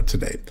check it out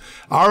today.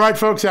 All right,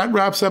 folks, that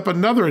wraps up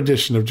another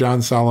edition of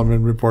John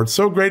Solomon Report.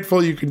 So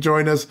grateful you can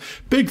join us.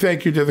 Big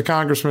thank you to the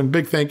Congressman.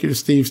 Big thank you to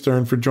Steve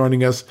Stern for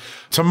joining us.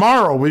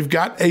 Tomorrow, we've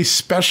got a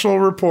special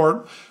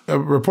report, a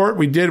report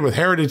we did with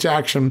Heritage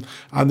Action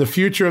on the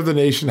future of the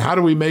nation. How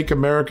do we make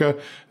America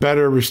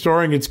better,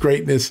 restoring its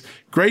greatness?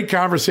 Great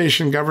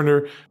conversation,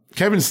 Governor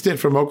Kevin Stitt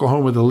from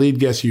Oklahoma, the lead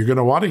guest. You're going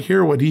to want to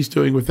hear what he's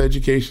doing with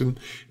education,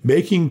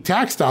 making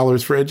tax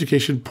dollars for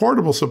education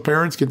portable so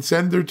parents can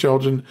send their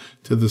children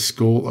to the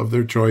school of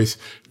their choice.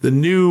 The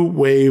new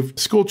wave,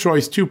 School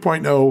Choice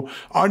 2.0,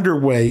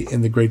 underway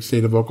in the great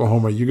state of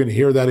Oklahoma. You're going to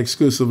hear that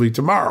exclusively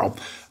tomorrow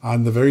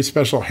on the very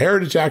special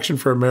Heritage Action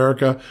for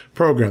America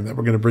program that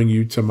we're going to bring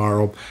you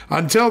tomorrow.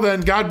 Until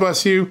then, God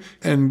bless you,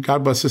 and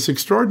God bless this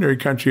extraordinary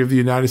country of the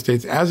United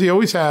States, as he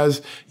always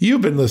has.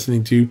 You've been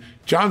listening to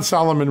John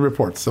Solomon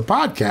Reports, the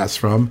podcast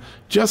from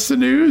Just the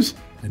News.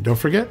 And don't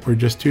forget, we're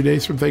just 2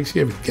 days from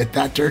Thanksgiving. Get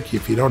that turkey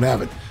if you don't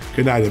have it.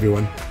 Good night,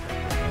 everyone.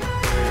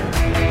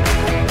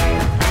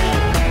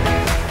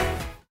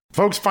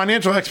 Folks,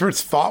 financial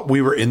experts thought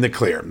we were in the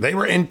clear. They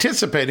were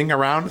anticipating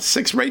around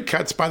 6 rate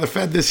cuts by the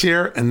Fed this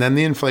year, and then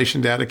the inflation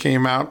data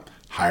came out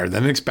higher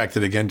than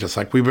expected again, just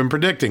like we've been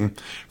predicting.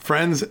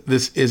 Friends,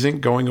 this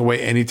isn't going away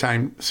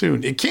anytime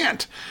soon. It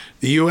can't.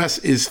 The U.S.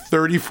 is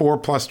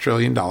 $34+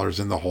 trillion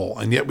in the hole,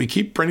 and yet we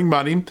keep printing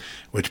money,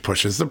 which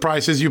pushes the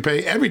prices you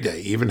pay every day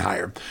even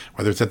higher,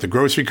 whether it's at the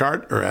grocery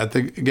cart or at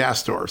the gas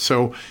store.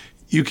 So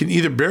you can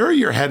either bury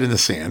your head in the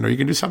sand or you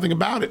can do something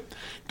about it.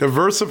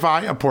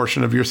 Diversify a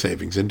portion of your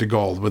savings into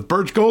gold with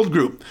Birch Gold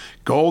Group.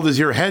 Gold is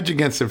your hedge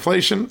against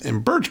inflation,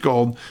 and Birch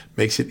Gold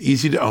makes it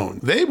easy to own.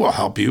 They will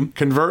help you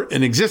convert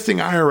an existing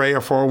IRA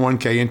or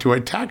 401k into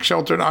a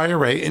tax-sheltered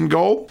IRA in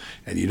gold,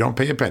 and you don't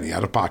pay a penny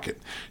out of pocket.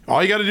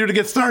 All you got to do to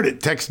get started,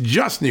 text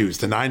Just News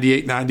to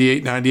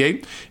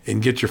 989898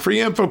 and get your free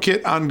info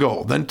kit on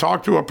gold. Then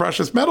talk to a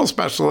precious metal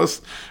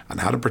specialist on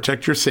how to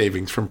protect your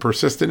savings from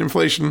persistent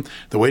inflation.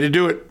 The way to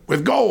do it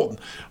with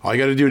gold. All you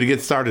got to do to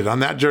get started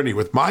on that journey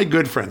with my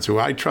good friends who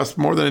I trust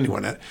more than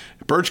anyone at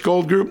Birch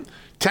Gold Group,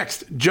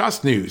 text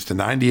Just News to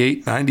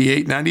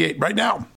 989898 right now.